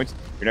 2 points.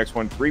 Your next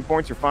one, 3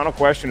 points. Your final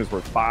question is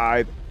worth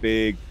 5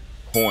 big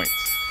points.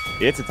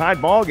 It's a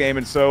tied ball game,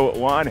 and so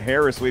Lon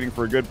Harris leading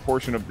for a good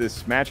portion of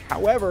this match.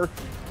 However,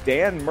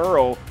 Dan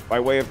Murrell, by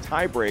way of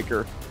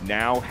tiebreaker,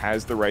 now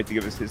has the right to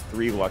give us his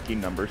 3 lucky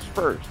numbers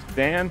first.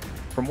 Dan,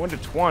 from 1 to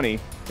 20,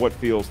 what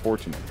feels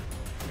fortunate?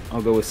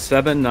 I'll go with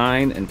 7,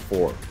 9, and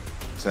 4.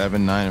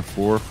 7, 9, and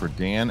 4 for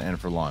Dan and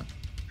for Lon.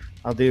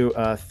 I'll do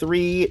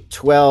 3,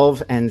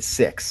 12, and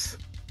 6.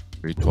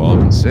 3, 12,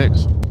 and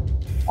 6.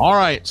 All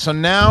right, so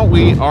now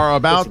we are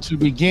about to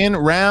begin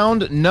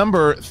round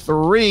number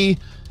 3,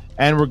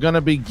 and we're going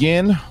to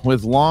begin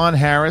with Lon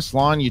Harris.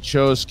 Lon, you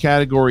chose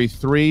category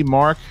 3.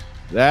 Mark,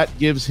 that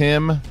gives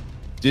him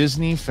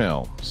Disney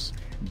films.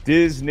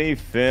 Disney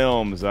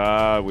films.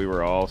 We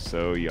were all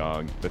so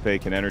young, but they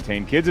can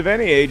entertain kids of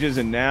any ages,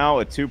 and now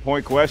a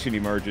 2-point question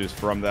emerges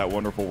from that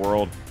wonderful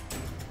world.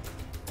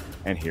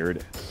 And here it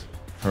is.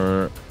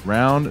 For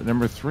round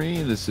number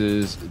 3, this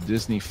is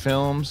Disney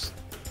films.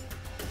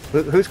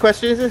 Whose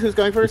question is this? Who's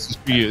going first? This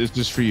is for you. This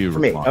is for you. For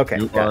me. Lon. Okay.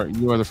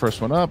 You are the first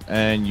one up,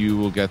 and you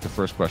will get the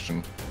first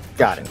question.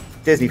 Got it.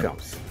 Disney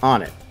films.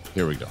 On it.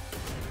 Here we go.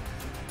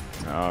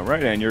 All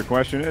right, and your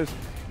question is,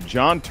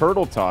 John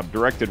Turteltaub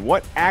directed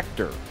what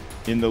actor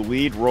in the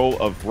lead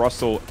role of Russ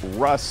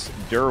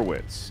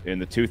Derwitz in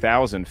the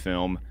 2000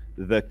 film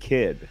The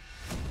Kid?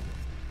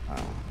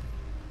 I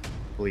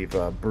believe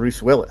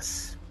Bruce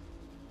Willis.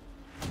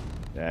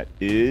 That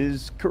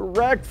is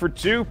correct for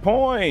 2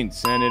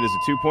 points, and it is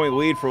a 2-point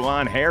lead for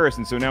Lon Harris.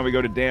 And so now we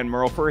go to Dan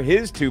Murrell for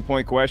his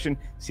 2-point question.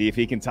 See if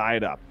he can tie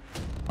it up.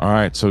 All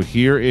right, so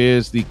here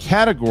is the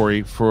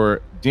category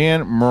for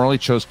Dan Murrell. He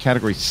chose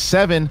category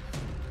 7,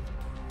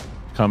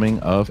 coming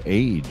of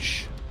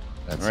age.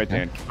 All right,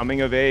 Dan,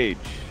 coming of age.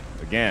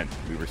 Again,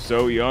 we were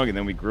so young, and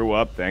then we grew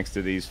up thanks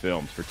to these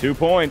films. For 2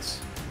 points,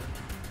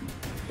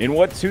 in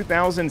what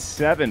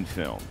 2007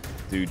 film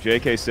do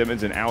J.K.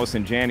 Simmons and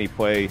Allison Janney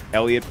play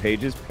Elliot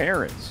Page's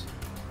parents?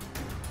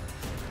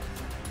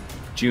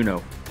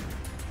 Juno.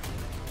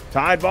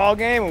 Tied ball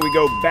game, and we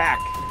go back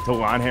to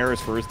Lon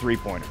Harris for his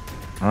three-pointer.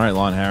 All right,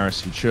 Lon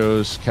Harris, he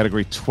chose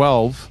category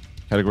 12.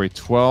 Category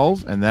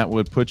 12, and that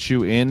would put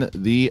you in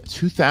the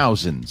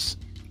 2000s.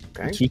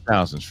 Okay. The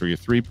 2000s for your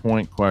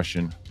three-point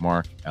question,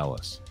 Mark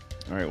Ellis.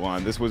 All right,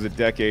 Lon, this was a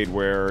decade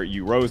where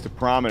you rose to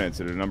prominence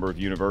at a number of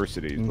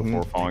universities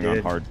before falling on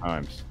hard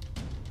times.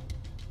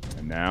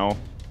 And now,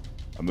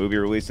 a movie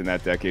released in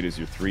that decade is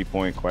your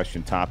three-point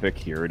question topic.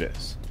 Here it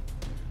is.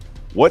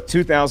 What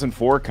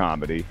 2004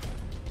 comedy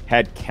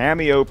had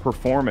cameo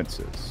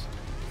performances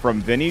from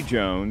Vinnie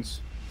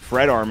Jones,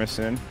 Fred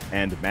Armisen,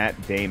 and Matt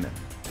Damon?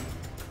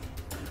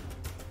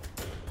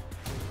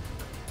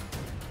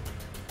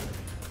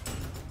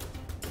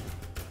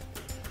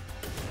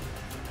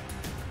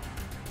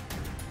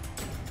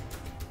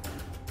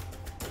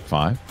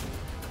 Five,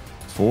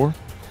 four.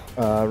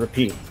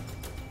 Repeat.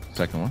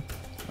 Second one.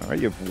 All right,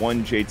 you have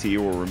one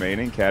JTE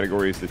remaining.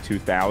 Category is the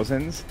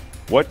 2000s.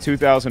 What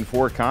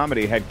 2004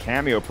 comedy had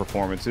cameo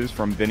performances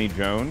from Vinnie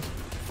Jones,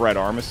 Fred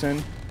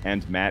Armisen,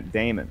 and Matt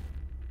Damon?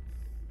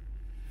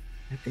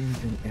 Matt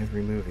Damon's in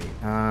every movie.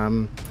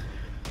 I'll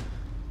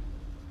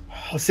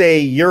say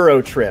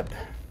Euro Trip.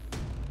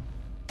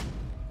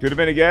 Could have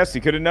been a guess. He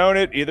could have known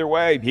it. Either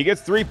way, he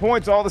gets 3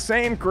 points all the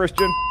same,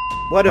 Christian.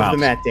 What Wow. of the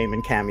Matt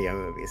Damon cameo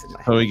movies in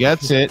my So he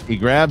gets it, he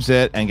grabs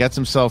it, and gets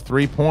himself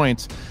 3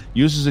 points,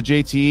 uses a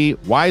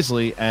JTE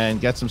wisely, and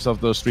gets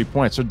himself those 3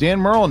 points. So Dan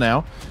Murrell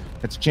now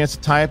gets a chance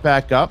to tie it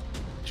back up.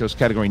 Chose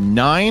category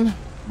 9.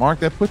 Mark,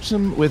 that puts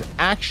him with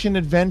action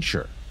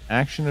adventure.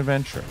 Action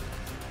adventure.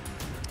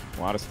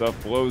 A lot of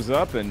stuff blows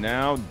up, and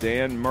now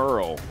Dan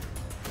Murrell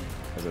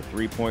has a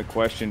 3-point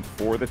question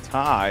for the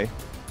tie.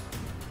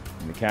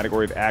 In the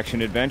category of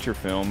action adventure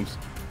films,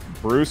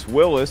 Bruce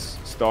Willis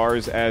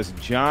stars as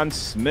John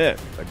Smith,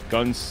 a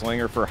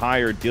gunslinger for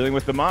hire dealing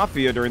with the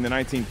mafia during the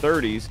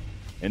 1930s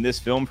in this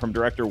film from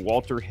director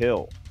Walter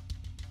Hill.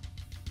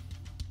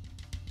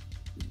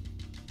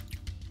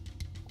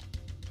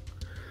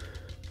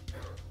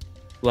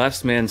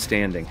 Last Man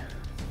Standing.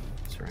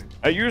 That's right.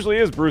 That usually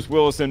is Bruce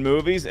Willis in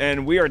movies,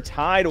 and we are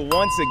tied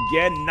once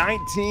again,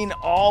 19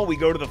 all. We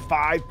go to the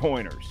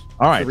 5-pointers.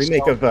 All right. The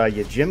remake of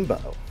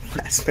Yojimbo.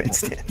 Last Man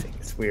Standing.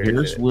 It's weird.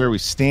 Here's where we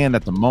stand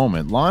at the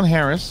moment. Lon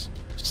Harris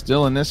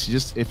still in this.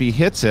 If he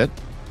hits it,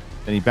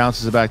 then he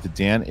bounces it back to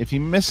Dan. If he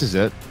misses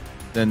it,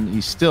 then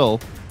he still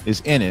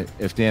is in it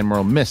if Dan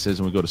Murrell misses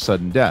and we go to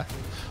sudden death.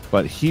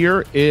 But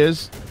here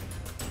is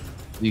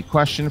the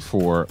question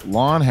for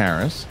Lon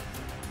Harris.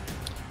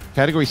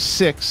 Category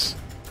 6,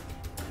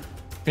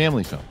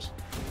 family films.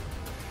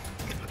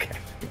 Okay.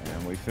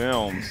 Family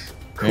films.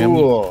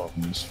 Cool. Family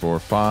films for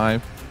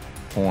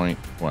 5-point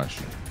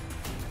question.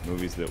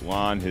 Movies that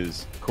Lon,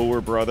 his cooler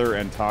brother,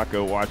 and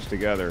Taco watch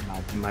together.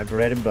 My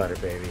bread and butter,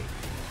 baby.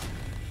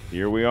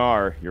 Here we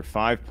are. Your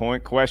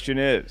 5-point question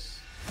is,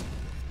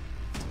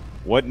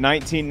 what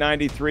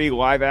 1993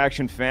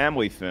 live-action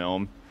family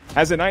film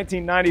has a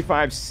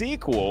 1995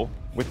 sequel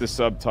with the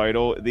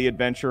subtitle The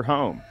Adventure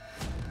Home?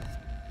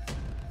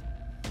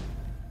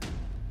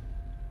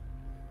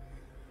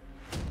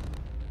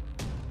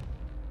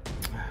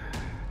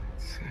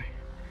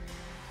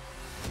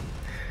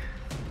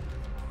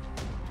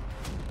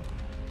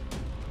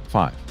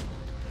 Five,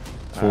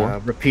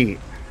 four. Repeat.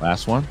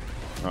 Last one.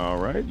 All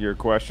right, your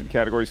question.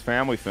 Categories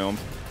family films.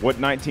 What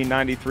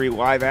 1993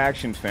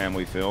 live-action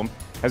family film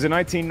has a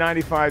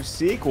 1995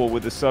 sequel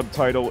with the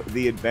subtitle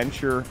The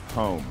Adventure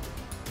Home?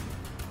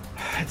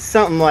 It's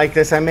something like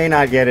this. I may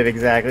not get it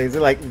exactly. Is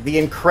it like The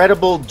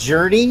Incredible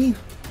Journey?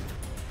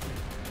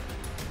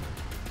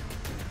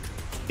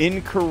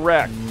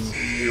 Incorrect.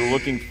 You're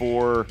looking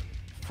for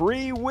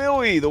Free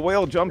Willy. The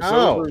whale jumps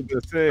over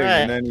the thing, right.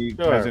 and then he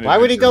has an Why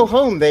would he go adventure.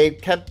 home? They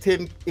kept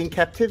him in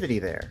captivity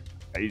there.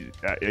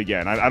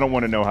 Again, I don't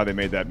want to know how they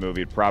made that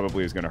movie. It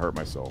probably is going to hurt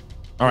my soul.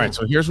 All right,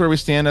 so here's where we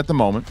stand at the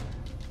moment.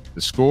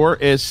 The score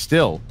is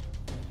still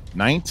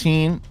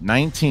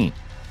 19-19.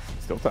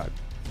 Still tied.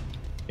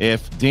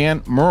 If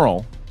Dan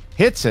Murrell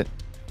hits it,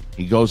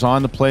 he goes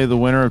on to play the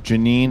winner of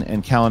Janine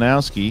and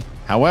Kalinowski.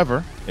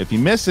 However, if he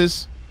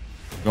misses,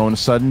 going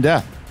to sudden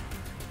death.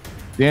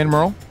 Dan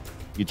Murrell,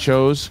 you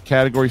chose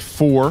category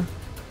 4,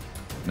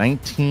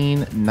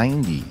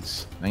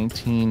 1990s.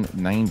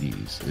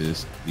 1990s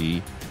is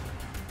the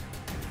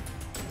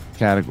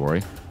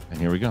category, and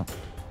here we go.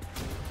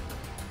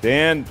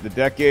 Dan, the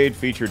decade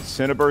featured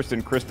Cineburst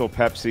and Crystal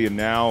Pepsi, and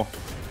now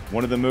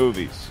one of the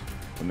movies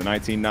from the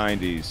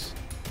 1990s is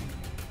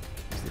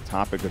the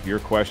topic of your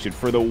question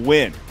for the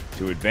win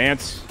to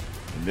advance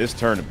in this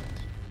tournament.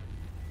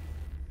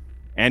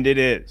 And it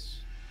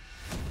is,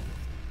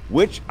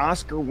 which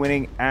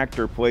Oscar-winning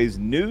actor plays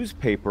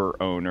newspaper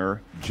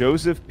owner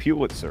Joseph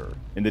Pulitzer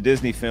in the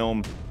Disney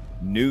film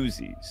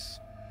Newsies?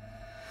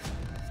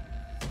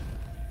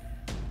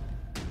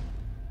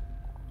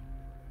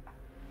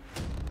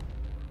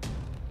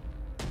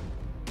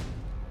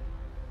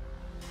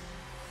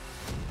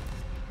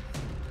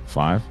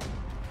 Five,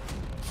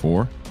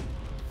 4,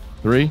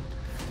 3,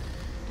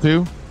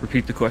 2.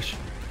 Repeat the question.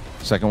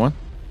 Second one.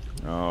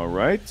 All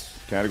right.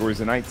 Categories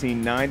the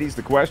 1990s.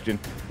 The question,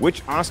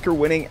 which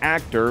Oscar-winning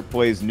actor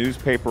plays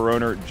newspaper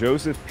owner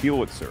Joseph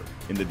Pulitzer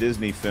in the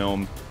Disney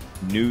film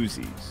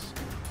Newsies?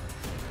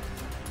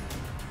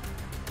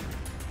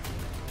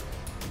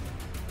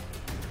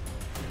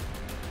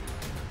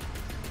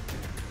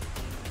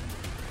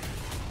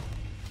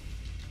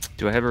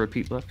 Do I have a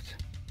repeat left?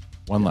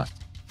 One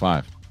left.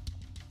 5,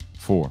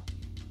 4,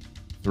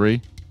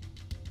 3,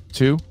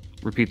 2.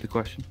 Repeat the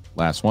question.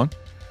 Last one.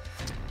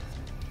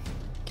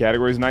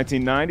 Categories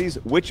 1990s.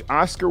 Which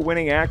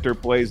Oscar-winning actor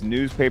plays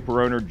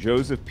newspaper owner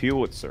Joseph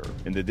Pulitzer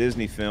in the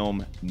Disney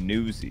film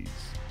Newsies?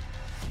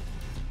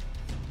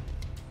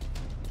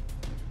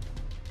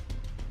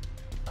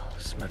 Oh,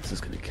 Smets is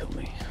going to kill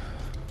me.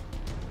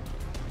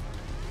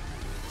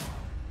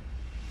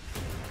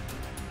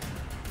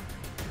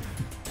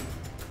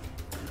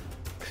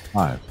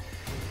 5,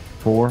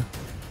 4,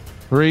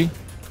 3,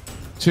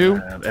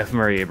 2. F.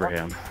 Murray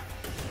Abraham.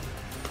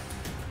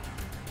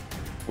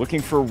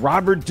 Looking for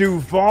Robert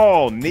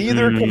Duvall.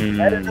 Neither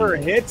competitor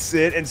hits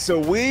it, and so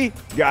we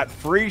got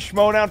free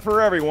Schmoedown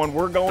for everyone.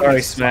 We're going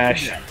to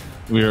Smash.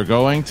 We are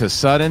going to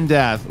sudden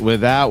death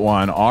with that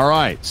one. All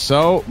right.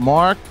 So,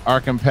 Mark, our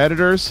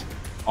competitors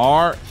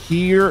are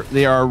here.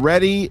 They are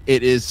ready.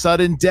 It is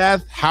sudden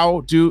death.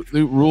 How do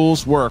the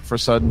rules work for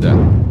sudden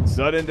death?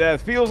 Sudden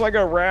death feels like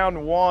a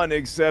round one,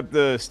 except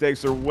the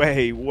stakes are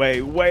way,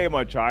 way, way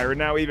much higher.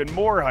 Now even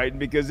more heightened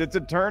because it's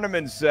a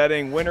tournament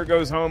setting. Winner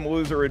goes home,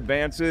 loser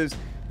advances.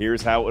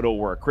 Here's how it'll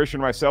work. Christian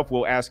and myself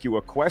will ask you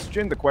a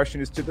question. The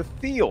question is to the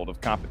field of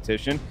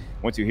competition.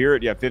 Once you hear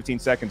it, you have 15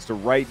 seconds to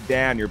write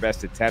down your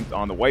best attempt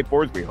on the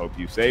whiteboards. We hope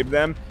you saved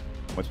them.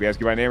 Once we ask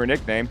you by name or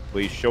nickname,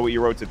 please show what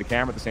you wrote to the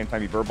camera at the same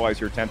time you verbalize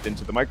your attempt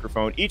into the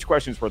microphone. Each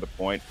question is worth a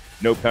point.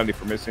 No penalty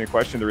for missing a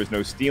question. There is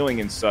no stealing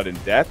in sudden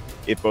death.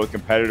 If both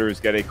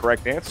competitors get a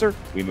correct answer,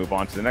 we move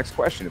on to the next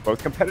question. If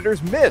both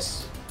competitors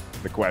miss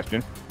the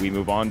question, we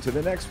move on to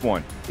the next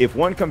one. If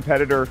one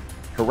competitor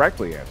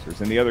correctly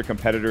answers and the other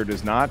competitor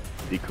does not,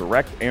 the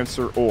correct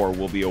answer or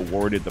will be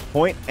awarded the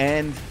point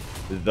and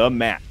the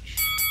match.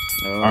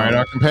 All right,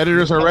 our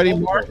competitors are ready,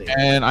 Mark.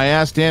 And I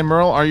asked Dan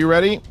Murrell, are you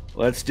ready?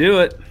 Let's do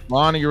it.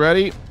 Lon, are you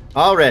ready?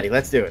 All ready.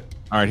 Let's do it.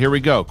 All right, here we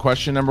go.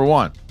 Question number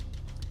 1.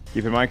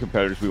 Keep in mind,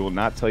 competitors, we will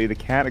not tell you the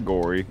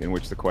category in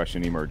which the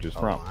question emerges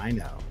from. Oh, I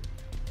know.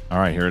 All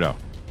right, here we go.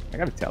 I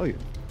got to tell you.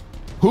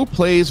 Who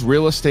plays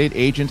real estate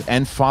agent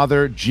and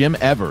father Jim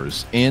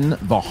Evers in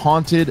The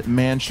Haunted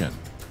Mansion?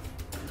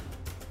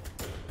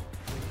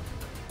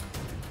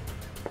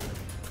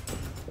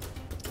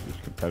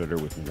 Each competitor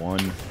with one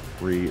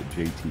free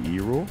JTE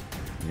rule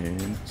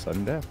in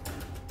sudden death.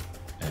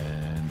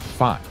 And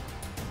 5,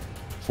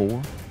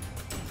 4,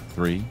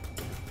 3,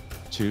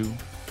 2,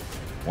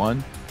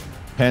 1.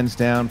 Pens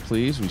down,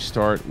 please. We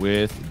start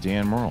with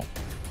Dan Murrell.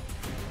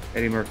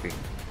 Eddie Murphy.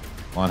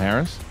 Lon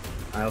Harris?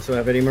 I also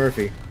have Eddie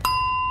Murphy.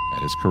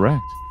 That is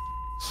correct.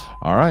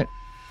 All right.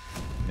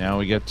 Now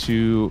we get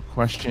to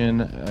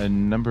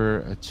question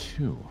number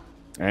 2.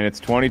 And it's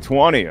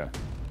 2020, a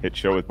hit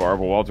show with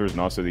Barbara Walters,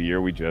 and also the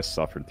year we just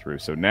suffered through.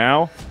 So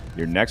now,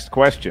 your next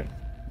question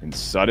in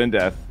sudden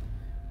death.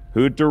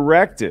 Who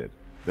directed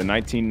the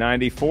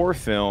 1994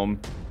 film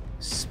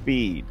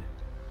Speed?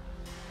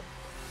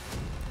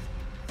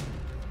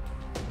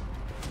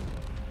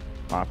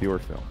 Popular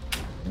film.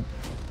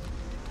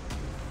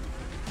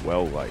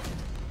 Well liked.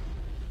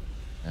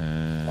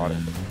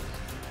 And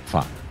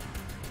 5,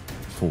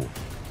 4,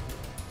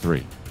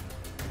 3,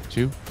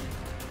 2,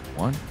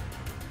 1.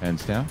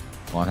 Pens down.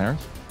 Lon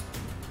Harris?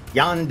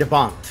 Jan de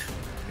Bont.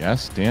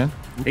 Yes, Dan?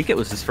 I think it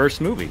was his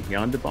first movie,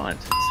 Jan de Bont.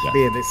 Yeah.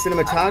 The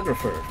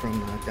cinematographer from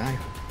Die Hard.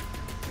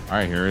 All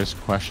right, here is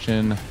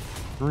question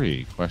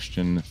 3.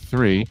 Question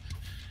 3.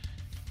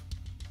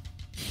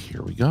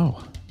 Here we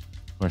go.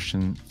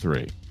 Question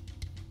 3.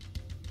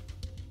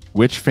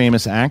 Which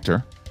famous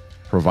actor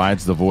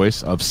provides the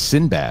voice of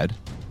Sinbad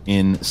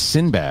in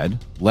Sinbad,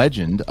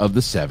 Legend of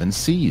the Seven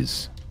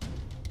Seas?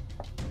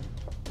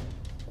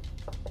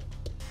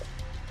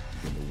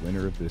 And the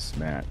winner of this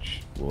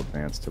match will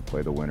advance to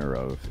play the winner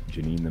of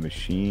Janine the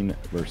Machine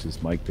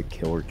versus Mike the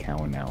Killer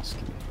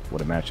Kalinowski.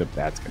 What a matchup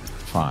that's going to be.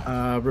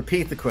 5.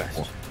 Repeat the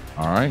question.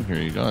 All right, here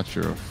you go. That's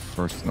your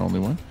first and only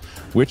one.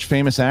 Which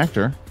famous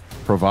actor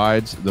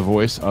provides the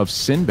voice of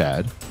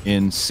Sinbad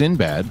in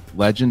Sinbad,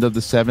 Legend of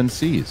the Seven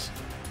Seas?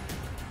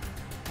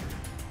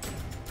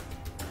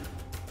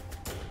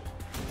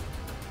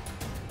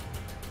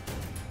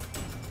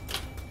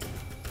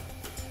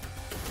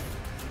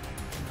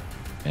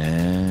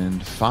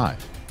 And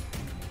 5,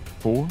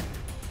 4,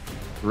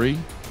 3,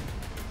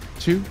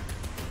 2,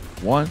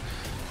 1.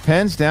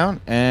 Pens down,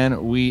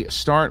 and we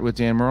start with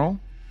Dan Murrell.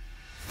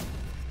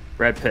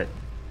 Brad Pitt.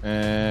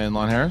 And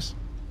Lon Harris.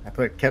 I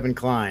put Kevin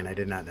Kline. I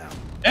did not know.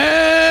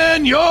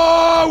 And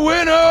your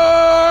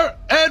winner,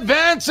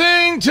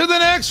 advancing to the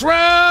next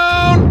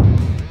round,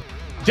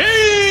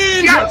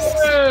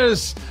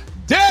 Dangerous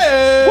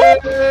Dan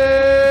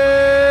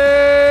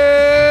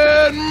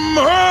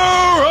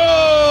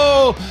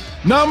Murrell,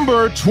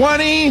 number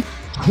 20,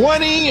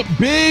 20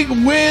 big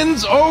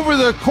wins over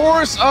the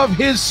course of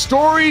his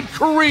storied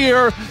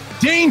career.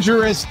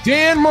 Dangerous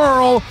Dan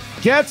Murrell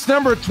gets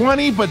number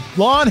 20, but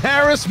Lon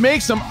Harris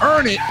makes him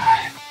earn it.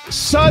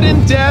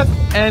 Sudden death,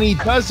 and he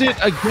does it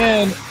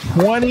again.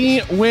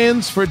 20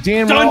 wins for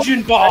Dan Murrell.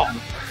 Dungeon Ball.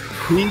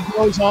 He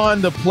goes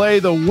on to play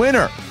the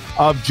winner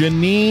of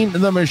Janine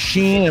the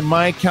Machine and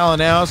Mike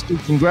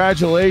Kalinowski.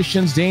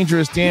 Congratulations,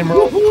 Dangerous Dan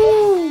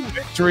Murrell.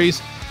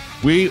 Victories.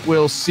 We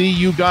will see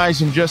you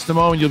guys in just a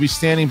moment. You'll be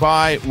standing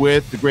by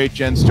with the great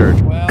Jen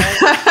Sturgeon.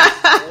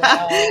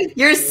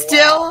 You're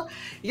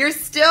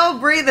still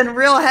breathing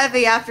real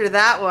heavy after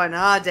that one,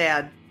 huh,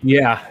 Dan?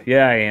 Yeah, I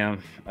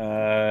am.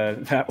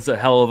 That was a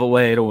hell of a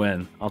way to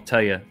win, I'll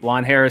tell you.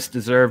 Lon Harris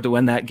deserved to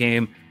win that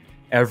game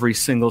every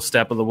single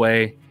step of the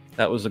way.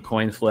 That was a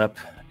coin flip,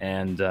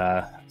 and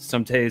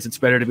some days it's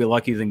better to be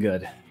lucky than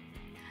good.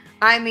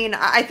 I mean,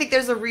 I think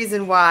there's a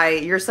reason why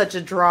you're such a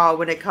draw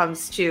when it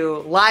comes to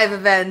live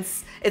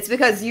events. It's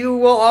because you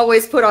will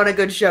always put on a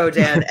good show,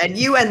 Dan. And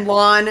you and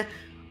Lon,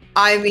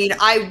 I mean,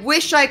 I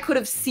wish I could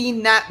have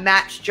seen that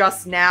match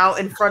just now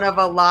in front of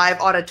a live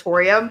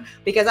auditorium,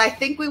 because I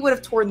think we would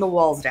have torn the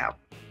walls down.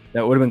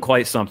 That would have been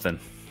quite something.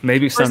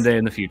 Maybe someday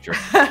in the future.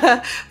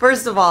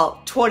 First of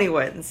all, 20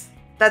 wins.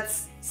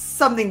 That's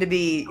something to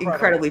be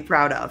incredibly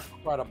proud of.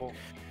 Incredible.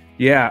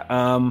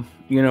 Yeah,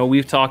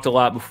 we've talked a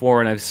lot before,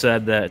 and I've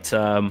said that,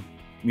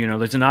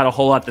 there's not a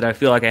whole lot that I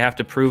feel like I have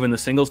to prove in the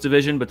singles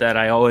division, but that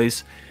I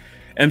always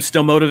am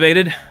still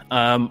motivated.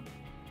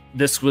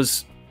 This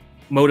was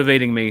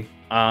motivating me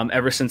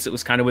ever since it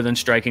was kind of within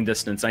striking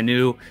distance. I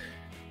knew,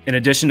 in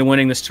addition to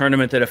winning this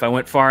tournament, that if I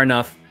went far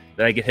enough,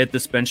 that I could hit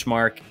this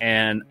benchmark.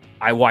 And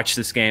I watch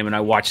this game and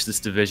I watch this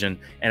division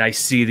and I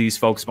see these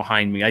folks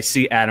behind me. I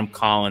see Adam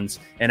Collins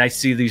and I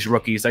see these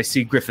rookies. I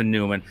see Griffin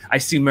Newman. I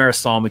see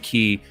Marisol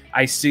McKee.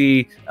 I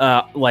see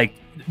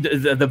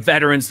the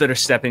veterans that are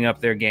stepping up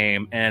their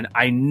game. And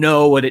I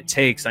know what it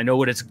takes. I know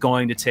what it's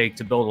going to take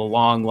to build a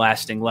long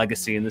lasting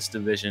legacy in this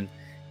division.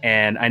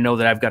 And I know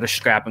that I've got to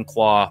scrap and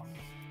claw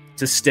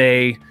to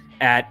stay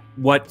at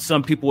what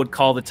some people would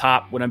call the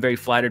top, what I'm very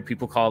flattered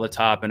people call the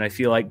top. And I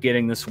feel like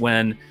getting this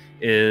win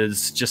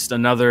is just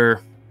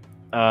another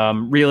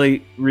I'm not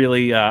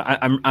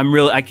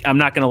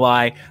going to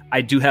lie.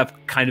 I do have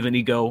kind of an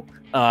ego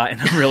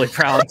and I'm really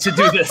proud to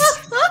do this.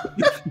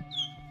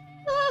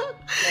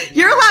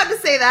 You're allowed to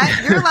say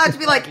that. You're allowed to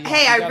be like,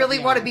 hey, I really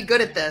want to be good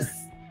at this.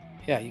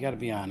 Yeah, you got to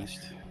be honest.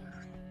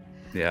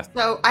 Yeah.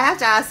 So I have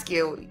to ask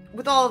you,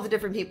 with all of the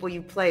different people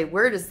you play,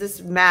 where does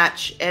this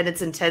match and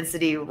its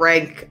intensity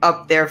rank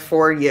up there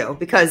for you?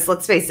 Because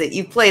let's face it,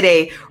 you've played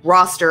a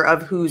roster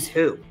of who's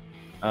who.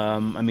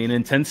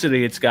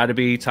 Intensity, it's got to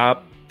be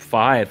top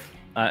 5.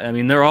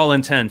 They're all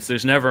intense.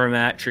 There's never a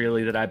match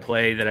really that I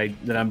play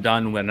that I'm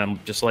done when I'm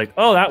just like,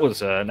 oh, that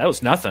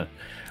was nothing.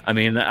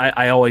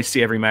 I always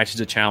see every match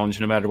as a challenge,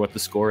 no matter what the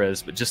score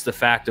is. But just the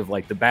fact of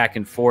like the back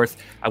and forth,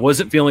 I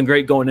wasn't feeling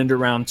great going into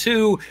round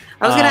 2.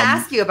 I was going to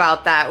ask you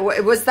about that.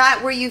 Was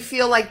that where you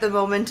feel like the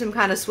momentum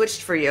kind of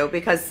switched for you?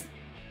 Because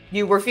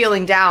you were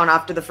feeling down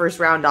after the first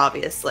round,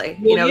 obviously.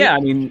 Well,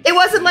 it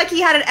wasn't like he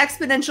had an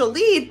exponential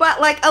lead,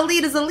 but like a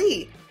lead is a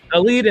lead. A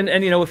lead, and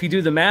if you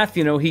do the math,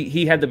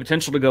 he had the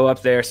potential to go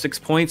up there 6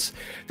 points.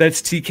 That's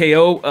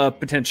TKO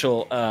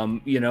potential.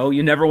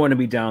 You never want to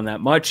be down that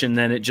much, and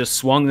then it just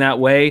swung that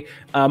way.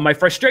 My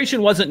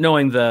frustration wasn't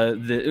knowing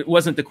it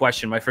wasn't the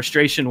question. My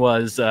frustration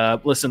was,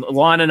 listen,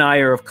 Lon and I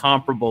are of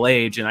comparable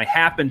age, and I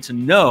happen to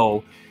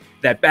know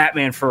that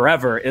Batman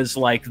Forever is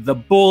like the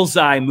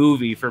bullseye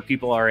movie for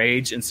people our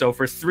age. And so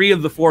for 3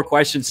 of the 4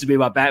 questions to be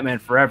about Batman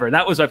Forever,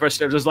 that was my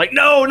frustration. I was like,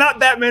 no, not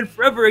Batman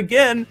Forever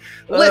again.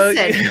 Listen,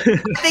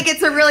 I think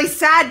it's a really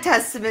sad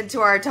testament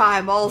to our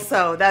time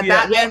also that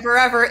Batman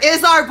Forever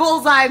is our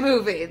bullseye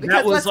movie.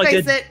 Because let's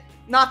face it,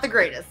 not the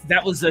greatest.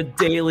 That was a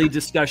daily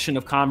discussion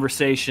of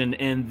conversation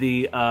in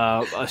the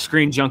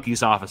Screen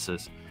Junkies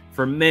offices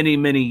for many,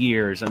 many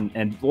years.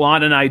 And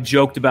Lon and I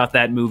joked about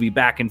that movie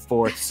back and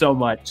forth so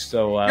much.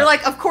 So you're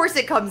like, of course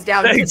it comes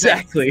down to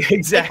exactly.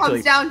 It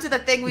comes down to the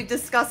thing we've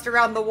discussed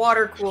around the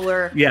water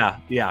cooler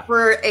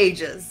for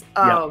ages.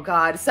 Oh,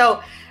 God.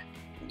 So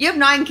you have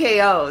 9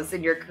 KOs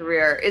in your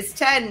career. Is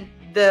 10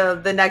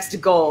 the next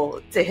goal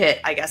to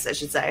hit, I guess I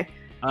should say?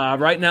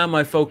 Right now,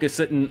 my focus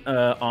isn't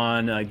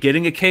on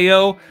getting a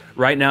KO.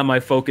 Right now, my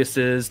focus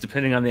is,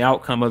 depending on the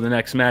outcome of the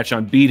next match,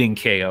 on beating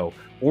KO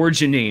or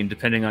Janine,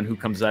 depending on who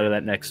comes out of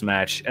that next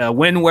match.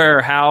 When, where,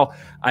 or how,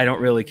 I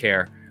don't really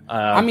care.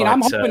 I'm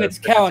hoping it's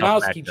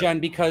Kalinowski, Jen,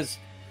 because,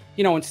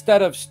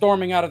 instead of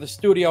storming out of the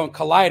studio in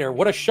Collider,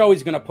 what a show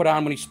he's going to put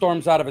on when he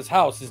storms out of his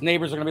house. His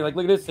neighbors are going to be like,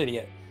 look at this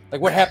idiot.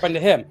 Like, what happened to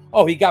him?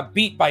 Oh, he got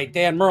beat by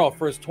Dan Murrell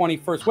for his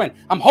 21st win.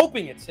 I'm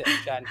hoping it's him,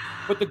 Jen.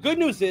 But the good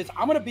news is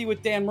I'm going to be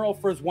with Dan Murrell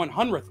for his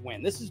 100th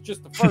win. This is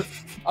just the first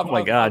of, oh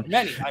my God. Of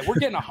many. We're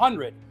getting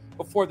 100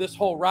 before this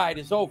whole ride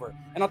is over.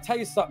 And I'll tell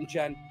you something,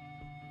 Jen.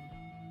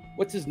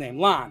 What's his name?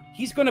 Lon.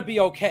 He's going to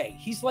be okay.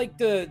 He's like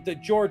the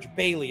George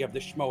Bailey of the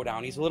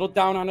Schmodown. He's a little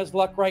down on his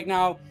luck right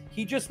now.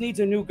 He just needs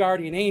a new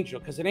guardian angel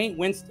because it ain't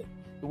Winston.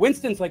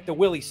 Winston's like the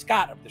Willie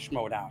Scott of the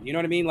Schmodown. You know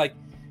what I mean? Like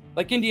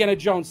Indiana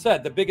Jones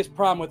said, the biggest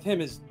problem with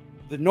him is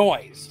the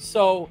noise.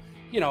 So,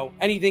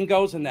 anything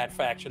goes in that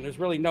faction. There's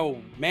really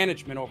no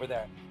management over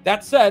there.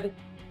 That said,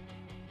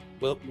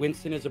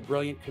 Winston is a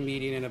brilliant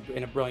comedian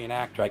and a brilliant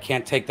actor. I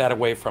can't take that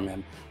away from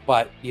him.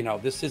 But,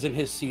 this isn't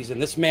his season.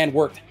 This man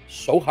worked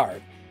so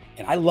hard.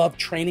 And I love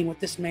training with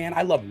this man.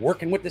 I love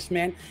working with this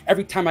man.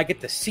 Every time I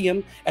get to see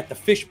him at the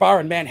Fish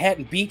Bar in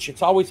Manhattan Beach,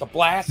 it's always a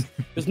blast.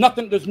 There's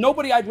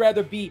nobody I'd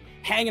rather be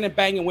hanging and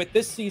banging with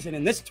this season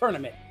in this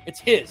tournament. It's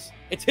his.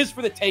 It's his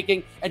for the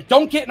taking. And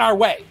don't get in our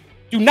way.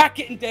 Do not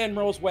get in Dan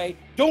Murrell's way.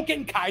 Don't get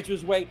in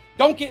Kaiser's way.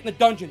 Don't get in the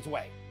Dungeon's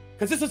way.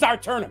 Because this is our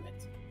tournament.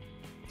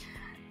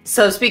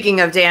 So speaking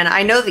of Dan,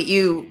 I know that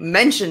you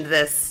mentioned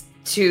this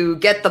to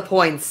get the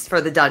points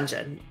for the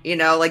dungeon.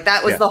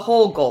 That was the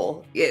whole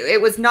goal.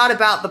 It was not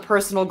about the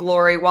personal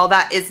glory. While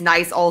that is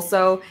nice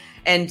also,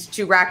 and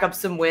to rack up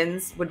some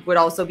wins would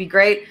also be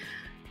great.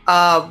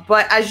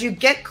 But as you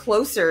get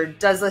closer,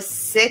 does a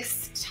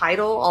 6th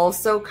title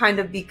also kind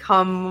of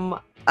become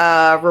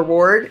a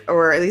reward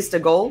or at least a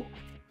goal?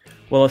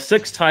 Well, a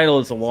 6th title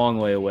is a long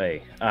way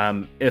away.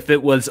 If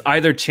it was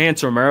either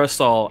Chance or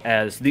Marisol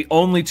as the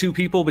only 2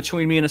 people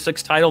between me and a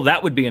 6th title,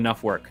 that would be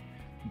enough work.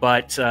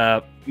 But,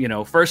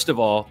 first of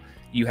all,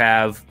 you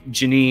have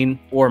Janine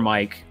or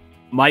Mike.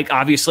 Mike,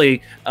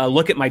 obviously,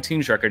 look at my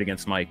team's record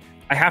against Mike.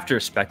 I have to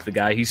respect the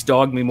guy. He's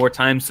dogged me more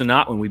times than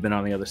not when we've been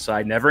on the other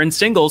side. Never in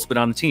singles, but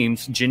on the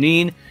teams.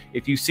 Janine,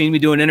 if you've seen me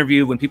do an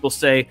interview, when people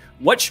say,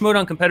 what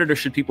Schmodown competitor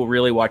should people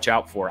really watch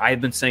out for? I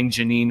have been saying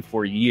Janine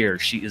for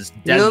years. She is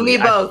deadly. You and me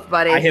both,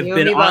 buddy. I have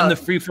been on the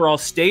free-for-all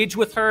stage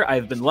with her.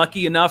 I've been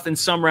lucky enough in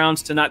some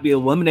rounds to not be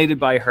eliminated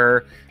by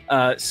her.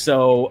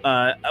 So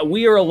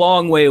we are a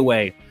long way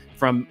away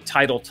from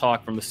title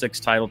talk, from the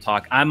 6th title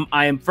talk.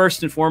 I am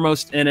first and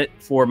foremost in it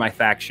for my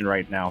faction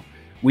right now.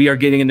 We are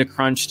getting into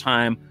crunch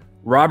time.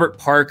 Robert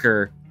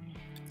Parker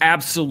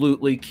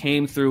absolutely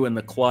came through in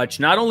the clutch,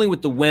 not only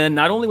with the win,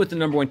 not only with the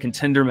number 1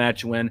 contender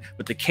match win,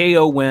 but the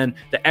KO win,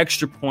 the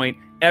extra point.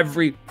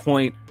 Every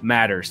point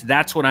matters.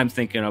 That's what I'm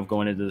thinking of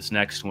going into this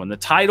next one. The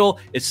title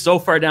is so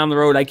far down the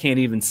road, I can't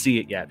even see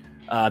it yet.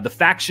 The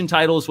faction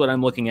title is what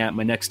I'm looking at.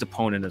 My next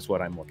opponent is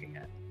what I'm looking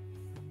at.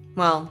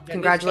 Well,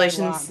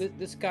 congratulations.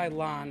 This guy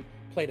Lon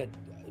played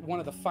one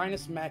of the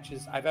finest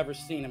matches I've ever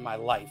seen in my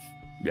life.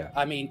 Yeah.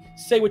 I mean,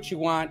 say what you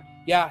want.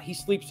 Yeah, he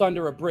sleeps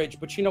under a bridge,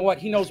 but you know what?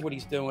 He knows what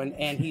he's doing,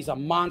 and he's a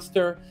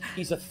monster.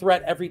 He's a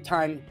threat every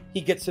time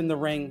he gets in the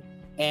ring.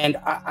 And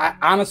I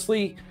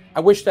honestly, I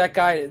wish that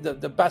guy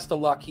the best of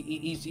luck.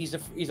 He's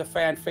a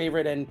fan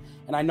favorite, and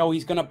I know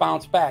he's going to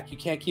bounce back. You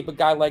can't keep a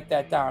guy like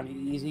that down.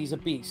 He's a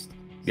beast.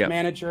 Yep.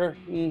 Manager,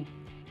 you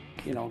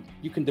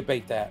can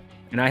debate that.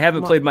 And I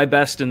haven't played my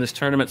best in this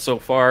tournament so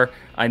far.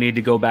 I need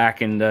to go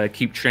back and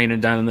keep training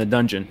down in the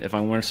dungeon if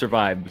I want to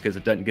survive, because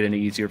it doesn't get any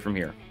easier from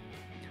here.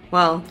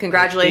 Well,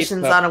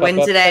 congratulations on a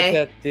win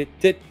today.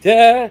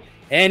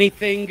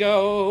 Anything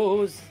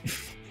goes.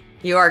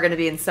 You are going to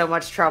be in so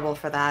much trouble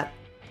for that.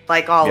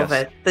 Like all of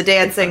it. The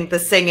dancing, the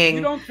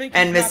singing,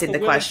 and missing the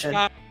question.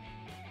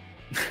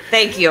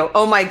 Thank you.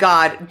 Oh my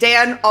God.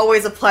 Dan,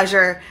 always a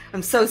pleasure.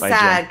 I'm so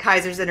sad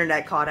Kaiser's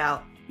internet caught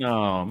out.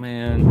 Oh,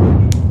 man.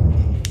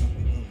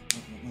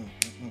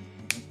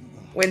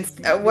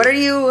 Winston, what are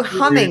you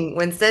humming,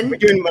 Winston? We're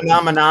doing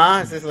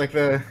Mana. Is this like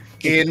the...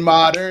 In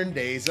modern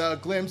days, a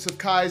glimpse of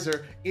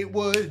Kaiser. It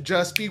would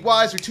just be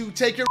wiser to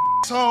take your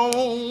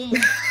home.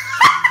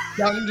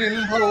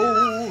 Dungeon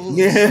rolls.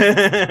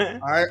 Yeah.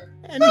 All right.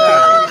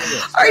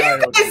 Are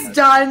you guys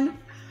done?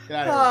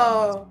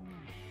 Oh,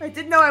 I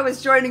didn't know I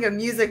was joining a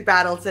music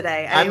battle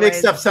today. Anyways. I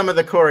mixed up some of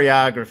the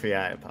choreography.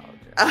 I apologize.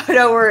 Oh,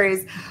 no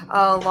worries.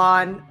 Oh,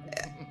 Lon.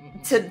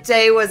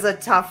 Today was a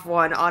tough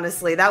one,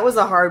 honestly. That was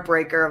a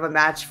heartbreaker of a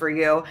match for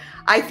you.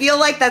 I feel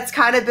like that's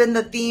kind of been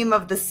the theme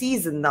of the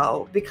season,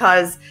 though,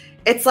 because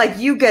it's like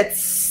you get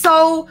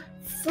so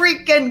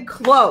freaking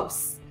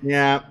close.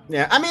 Yeah.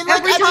 I mean,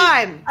 every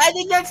time. I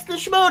think that's the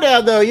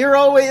Schmodown, though. You're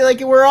always like,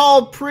 we're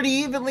all pretty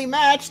evenly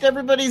matched.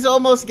 Everybody's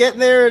almost getting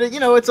there.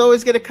 It's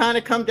always going to kind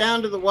of come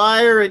down to the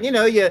wire. And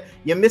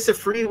you miss a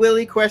Free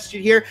Willy question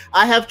here.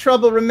 I have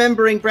trouble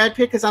remembering Brad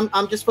Pitt because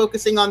I'm just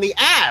focusing on the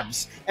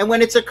abs. And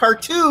when it's a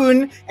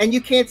cartoon and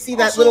you can't see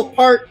that little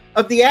part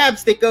of the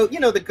abs that go,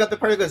 the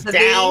part that goes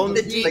down,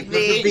 the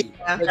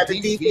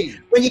DV.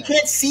 When you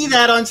can't see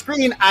that on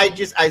screen, I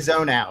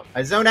zone out.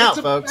 I zone out,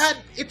 folks.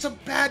 It's a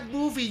bad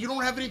movie. You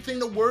don't have anything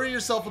to worry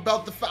yourself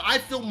about. I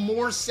feel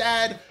more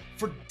sad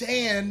for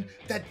Dan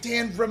that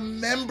Dan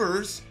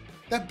remembers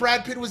that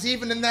Brad Pitt was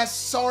even in that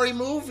sorry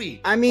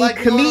movie. I mean,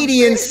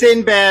 comedian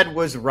Sinbad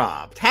was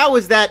robbed. How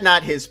is that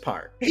not his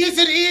part? He's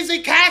an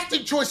easy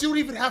casting choice. You don't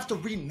even have to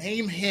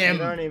rename him.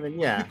 You don't even,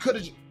 yeah. You could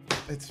have.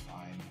 It's fine.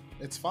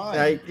 It's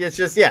fine. It's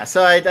just, yeah.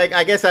 So I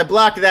guess I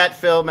blocked that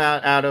film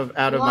out of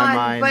my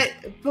mind.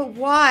 But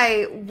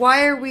why?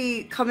 Why are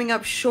we coming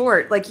up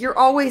short? Like, you're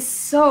always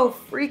so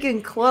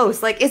freaking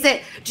close. Like,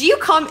 do you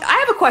come? I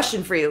have a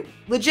question for you,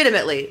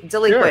 legitimately,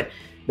 Delinquent. Sure.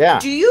 Yeah.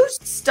 Do you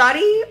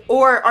study,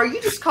 or are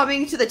you just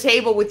coming to the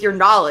table with your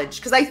knowledge?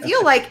 Because I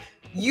feel like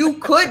you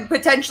could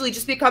potentially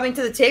just be coming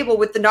to the table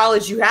with the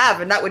knowledge you have,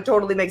 and that would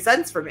totally make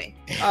sense for me.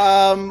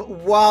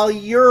 While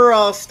you're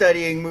all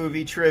studying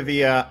movie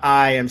trivia,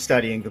 I am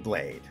studying The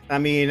Blade. I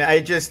mean, I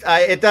don't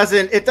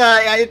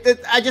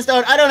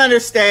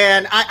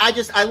understand.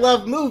 I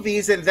love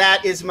movies, and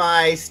that is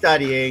my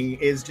studying,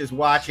 is just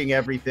watching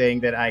everything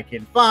that I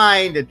can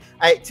find. And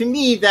to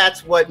me,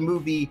 that's what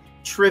movie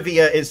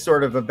trivia is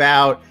sort of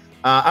about.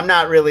 I'm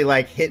not really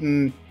like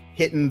hitting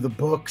the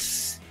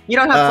books. You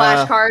don't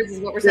have flashcards, is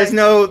what we're saying.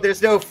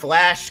 There's no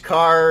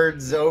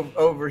flashcards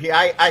over here.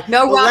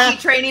 Rocky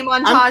training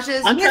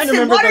montages. I'm trying to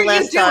remember the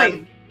last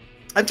time.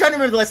 I'm trying to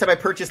remember the last time I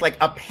purchased like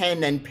a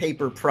pen and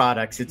paper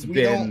products. It's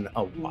been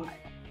a while.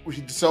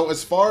 So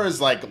as far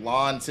as like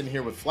Lon sitting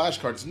here with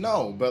flashcards,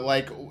 no, but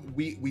like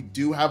we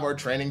do have our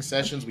training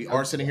sessions. We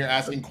are sitting here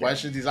asking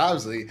questions. He's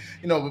obviously,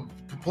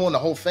 pulling the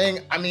whole thing.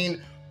 I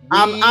mean,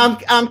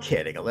 I'm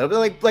kidding a little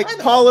bit. Like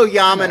Paul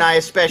Oyama and I,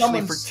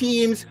 especially for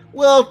teams,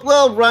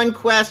 we'll run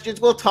questions.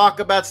 We'll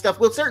talk about stuff.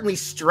 We'll certainly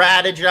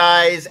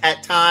strategize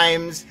at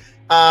times.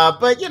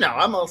 But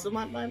I'm also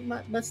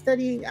my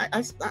studying.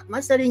 My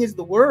studying is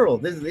the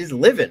world. Is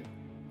living,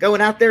 going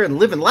out there and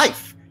living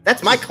life.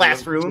 That's my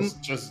classroom.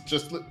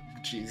 Just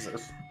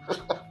Jesus.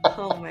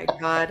 Oh my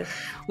God,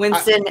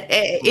 Winston.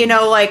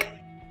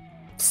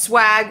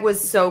 Swag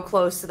was so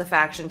close to the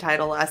faction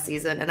title last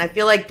season, and I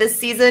feel like this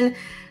season,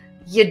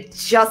 you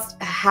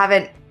just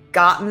haven't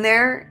gotten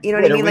there. You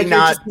know what I mean? Like you're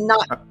just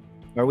not.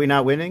 Are we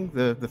not winning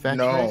the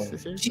faction race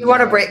this year? Do you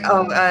want to break?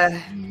 Yeah.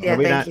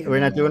 Thank you. We're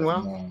not doing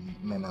well.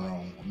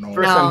 No.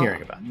 First I'm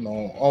hearing about.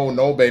 No. Oh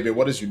no, baby.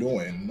 What is you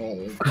doing?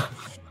 No.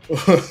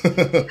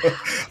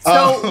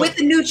 So with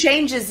the new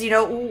changes,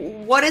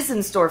 what is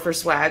in store for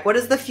Swag? What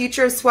does the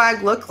future of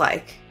Swag look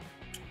like?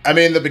 I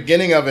mean, the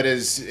beginning of it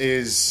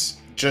is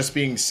just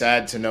being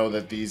sad to know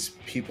that these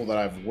people that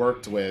I've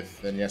worked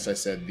with, and yes, I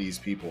said these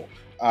people,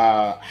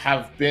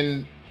 have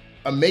been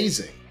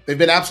amazing. They've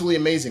been absolutely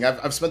amazing.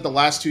 I've spent the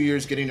last 2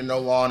 years getting to know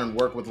Lon and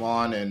work with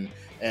Lon,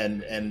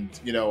 and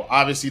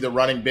obviously the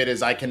running bit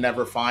is I can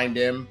never find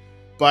him,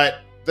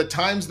 but the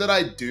times that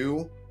I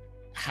do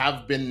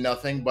have been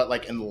nothing but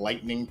like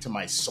enlightening to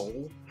my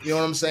soul. You know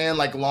what I'm saying?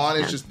 Like Lon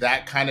is just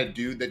that kind of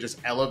dude that just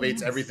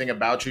elevates everything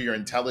about you, your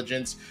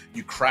intelligence,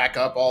 you crack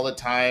up all the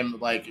time,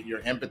 like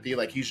your empathy.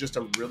 Like he's just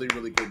a really,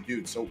 really good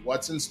dude. So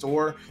what's in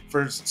store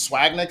for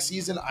Swag next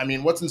season? I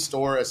mean, what's in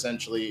store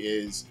essentially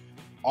is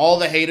all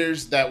the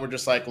haters that were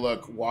just like,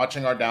 look,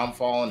 watching our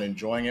downfall and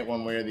enjoying it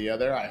one way or the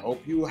other. I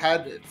hope you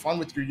had fun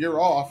with your year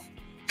off.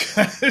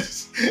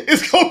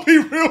 It's gonna be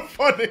real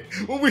funny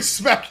when we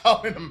smack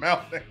out in the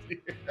mouth next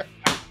year.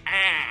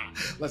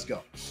 Let's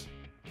go.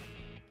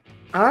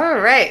 All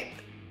right.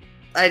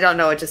 I don't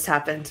know what just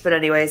happened, but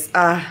anyways,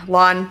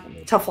 Lon,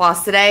 tough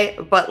loss today,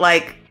 but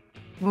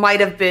might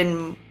have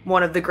been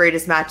one of the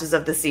greatest matches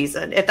of the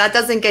season. If that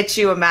doesn't get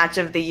you a match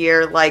of the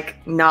year,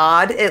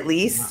 nod at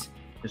least.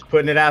 Just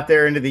putting it out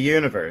there into the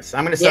universe.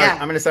 I'm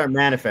gonna start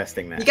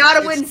manifesting that. You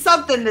gotta win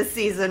something this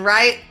season,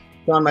 right?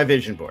 It's on my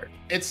vision board.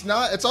 It's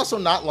also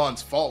not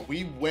Lon's fault.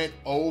 We went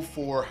 0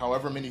 for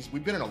however many.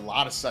 We've been in a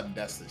lot of sudden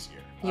deaths this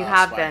year. You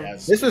have been.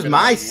 This was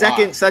my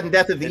second sudden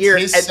death of the year.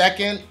 His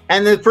second,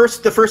 and the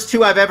first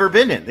two I've ever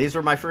been in. These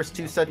were my first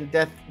 2 sudden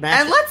death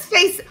matches. And let's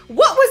face it,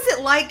 what was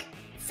it like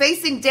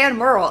facing Dan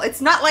Murrell?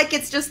 It's not like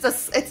it's just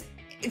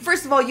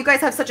first of all, you guys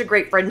have such a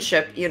great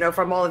friendship,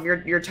 from all of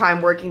your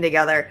time working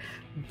together,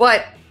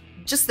 but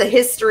just the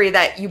history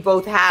that you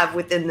both have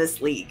within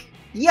this league.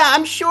 Yeah,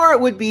 I'm sure it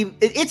would be.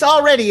 It's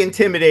already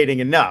intimidating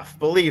enough,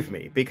 believe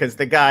me, because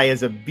the guy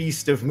is a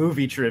beast of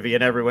movie trivia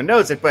and everyone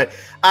knows it. But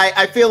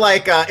I feel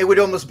like it would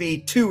almost be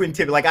too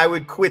intimidating. Like I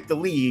would quit the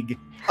league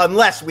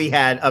unless we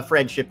had a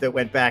friendship that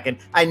went back, and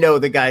I know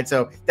the guy,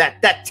 so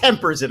that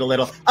tempers it a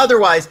little.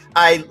 Otherwise,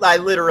 I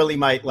literally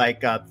might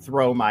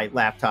throw my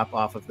laptop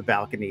off of the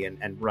balcony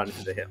and run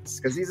to the hills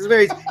because he's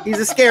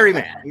a scary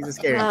man. He's a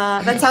scary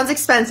man. That sounds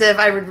expensive.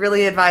 I would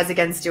really advise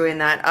against doing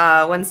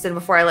that. Winston,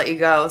 before I let you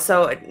go,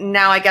 so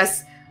now I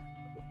guess,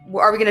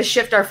 are we going to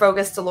shift our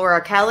focus to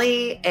Laura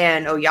Kelly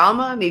and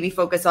Oyama? Maybe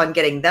focus on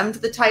getting them to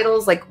the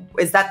titles?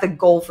 Is that the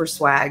goal for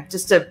Swag?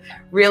 Just to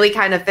really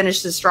kind of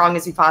finish as strong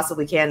as we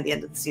possibly can at the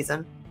end of the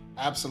season?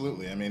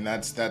 Absolutely. I mean,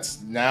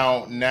 that's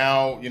now,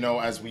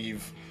 as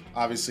we've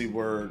obviously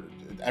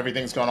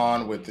everything's gone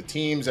on with the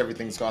teams,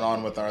 everything's gone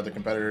on with our other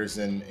competitors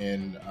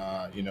in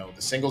the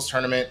singles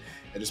tournament.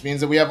 It just means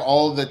that we have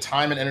all the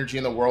time and energy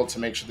in the world to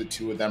make sure the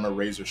two of them are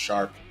razor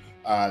sharp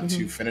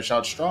to finish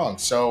out strong.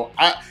 So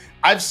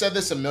I've said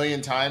this a million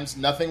times.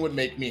 Nothing would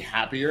make me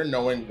happier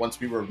knowing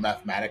once we were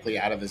mathematically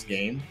out of this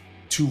game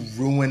to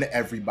ruin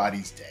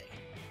everybody's day.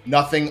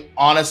 Nothing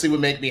honestly would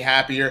make me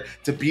happier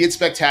to be at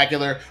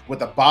Spectacular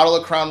with a bottle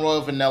of Crown Royal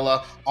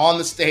Vanilla on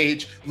the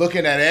stage,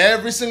 looking at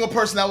every single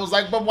person that was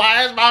like, but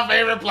why is my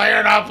favorite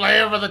player not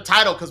playing for the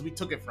title? Because we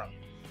took it from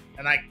him.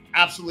 And I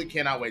absolutely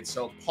cannot wait.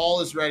 So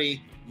Paul is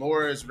ready.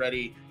 Laura is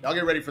ready. Y'all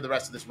get ready for the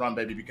rest of this run,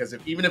 baby, because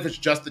even if it's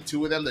just the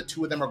two of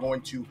them are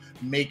going to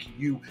make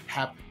you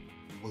have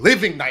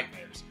living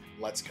nightmares.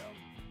 Let's go.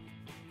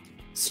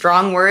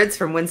 Strong words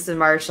from Winston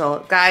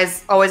Marshall.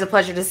 Guys, always a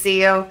pleasure to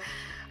see you.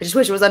 I just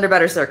wish it was under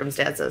better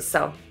circumstances.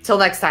 So, till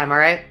next time, all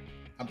right?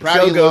 I'm proud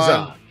of you, goes Lon.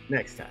 on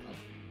next time.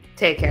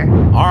 Take care.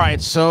 All right,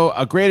 so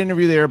a great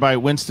interview there by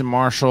Winston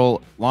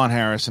Marshall, Lon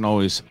Harris, and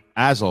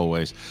as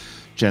always,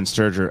 Jen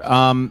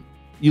Sturger.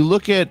 You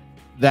look at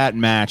that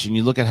match and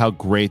you look at how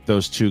great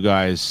those two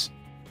guys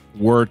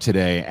were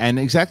today, and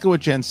exactly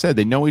what Jen said.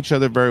 They know each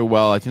other very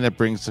well. I think that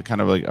brings a kind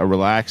of like a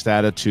relaxed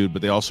attitude,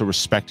 but they also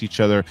respect each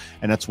other,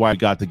 and that's why we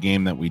got the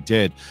game that we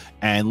did.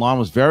 And Lon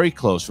was very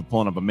close for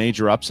pulling up a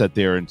major upset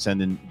there and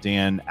sending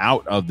Dan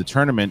out of the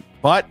tournament,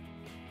 but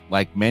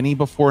like many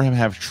before him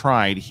have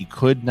tried, he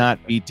could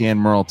not beat Dan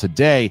Murrell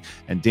today,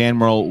 and Dan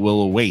Murrell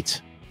will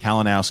await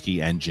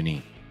Kalinowski and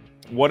Janine.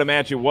 What a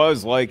match it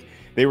was. Like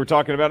they were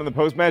talking about in the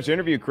post-match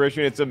interview,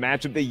 Christian, it's a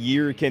match of the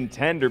year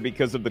contender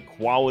because of the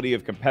quality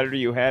of competitor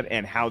you had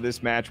and how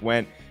this match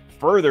went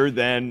further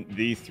than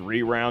the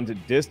 3-round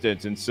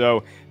distance. And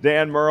so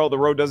Dan Murrell, the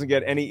road doesn't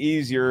get any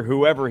easier,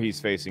 whoever he's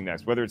facing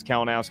next, whether it's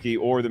Kalinowski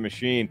or the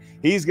Machine.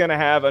 He's going to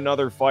have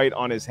another fight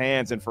on his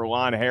hands. And for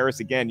Lon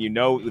Harris, again, you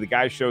know, the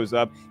guy shows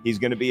up, he's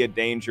going to be a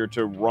danger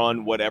to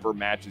run whatever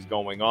match is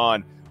going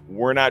on.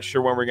 We're not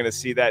sure when we're going to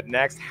see that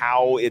next,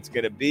 how it's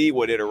going to be,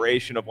 what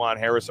iteration of Lon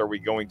Harris are we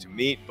going to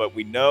meet, but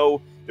we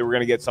know that we're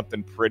going to get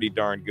something pretty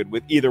darn good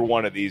with either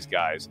one of these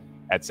guys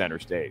at center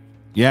stage.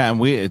 Yeah,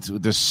 and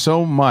there's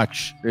so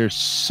much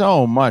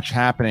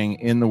happening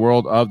in the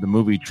world of the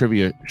movie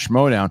Trivia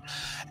Schmodown.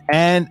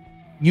 And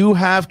you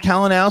have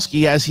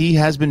Kalinowski, as he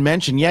has been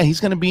mentioned. Yeah,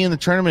 he's going to be in the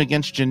tournament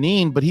against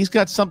Janine, but he's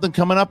got something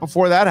coming up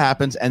before that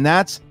happens, and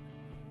that's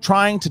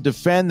trying to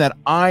defend that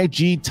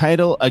IG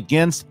title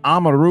against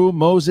Amaru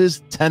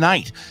Moses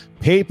tonight.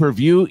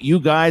 Pay-per-view. You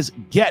guys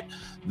get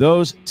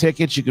those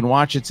tickets. You can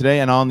watch it today.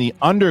 And on the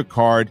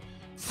undercard,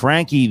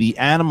 Frankie the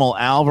Animal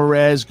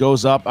Alvarez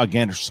goes up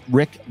against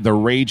Rick the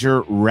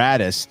Rager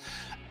Radis.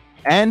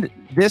 And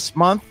this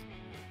month,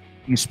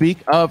 you speak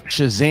of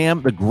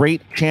Shazam, the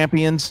great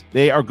champions.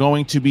 They are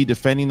going to be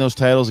defending those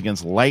titles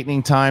against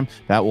Lightning Time.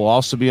 That will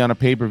also be on a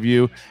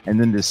pay-per-view.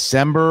 And then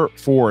December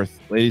 4th,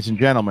 ladies and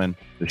gentlemen,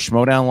 the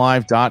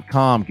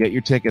schmodownlive.com. Get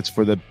your tickets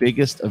for the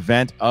biggest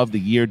event of the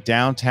year,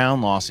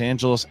 downtown Los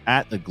Angeles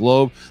at the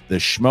Globe, the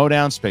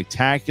Schmodown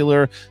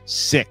Spectacular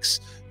 6.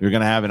 You're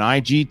going to have an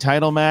IG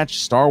title match,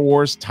 Star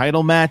Wars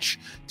title match,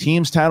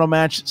 teams title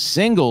match,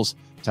 singles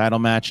title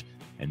match,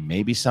 and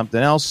maybe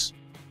something else.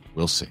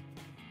 We'll see.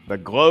 The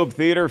Globe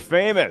Theater,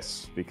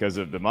 famous because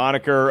of the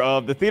moniker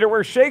of the theater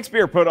where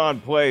Shakespeare put on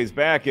plays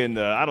back in,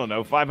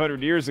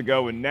 500 years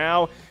ago. And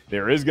now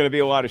there is going to be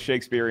a lot of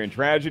Shakespearean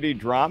tragedy,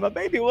 drama,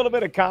 maybe a little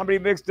bit of comedy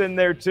mixed in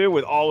there too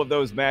with all of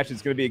those matches.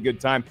 It's going to be a good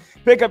time.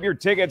 Pick up your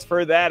tickets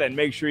for that and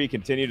make sure you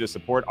continue to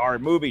support our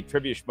movie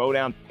Trivia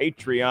Schmodown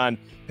Patreon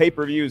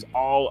pay-per-views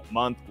all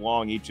month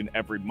long, each and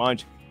every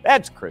month.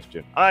 That's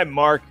Christian. I'm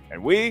Mark,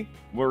 and we're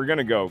going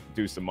to go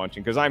do some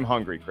munching because I'm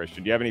hungry,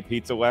 Christian. Do you have any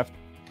pizza left?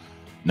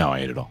 No, I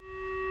ate it all.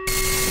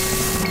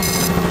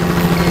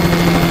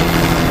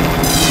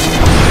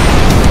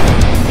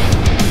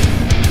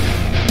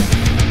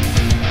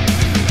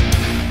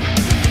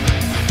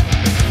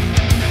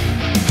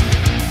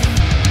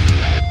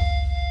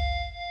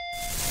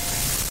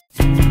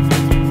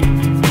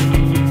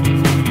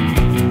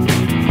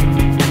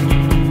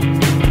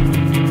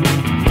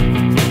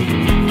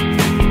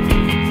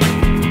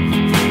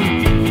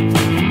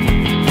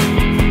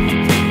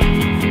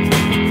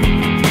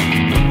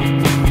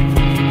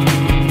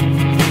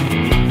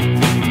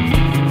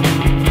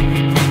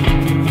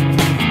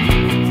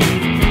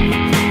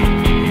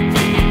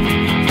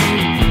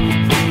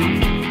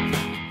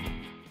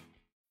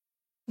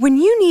 When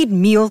you need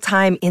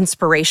mealtime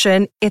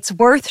inspiration, it's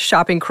worth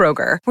shopping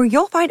Kroger, where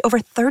you'll find over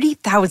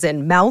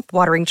 30,000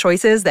 mouth-watering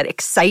choices that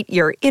excite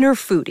your inner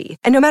foodie.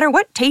 And no matter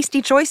what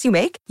tasty choice you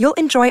make, you'll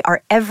enjoy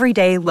our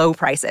everyday low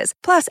prices,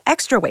 plus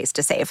extra ways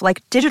to save,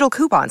 like digital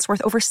coupons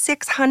worth over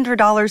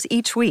 $600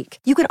 each week.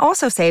 You can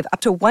also save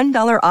up to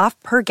 $1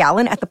 off per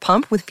gallon at the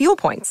pump with fuel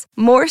points.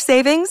 More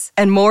savings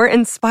and more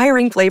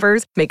inspiring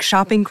flavors make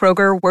shopping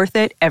Kroger worth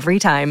it every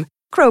time.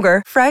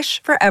 Kroger,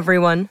 fresh for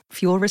everyone.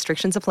 Fuel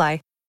restrictions apply.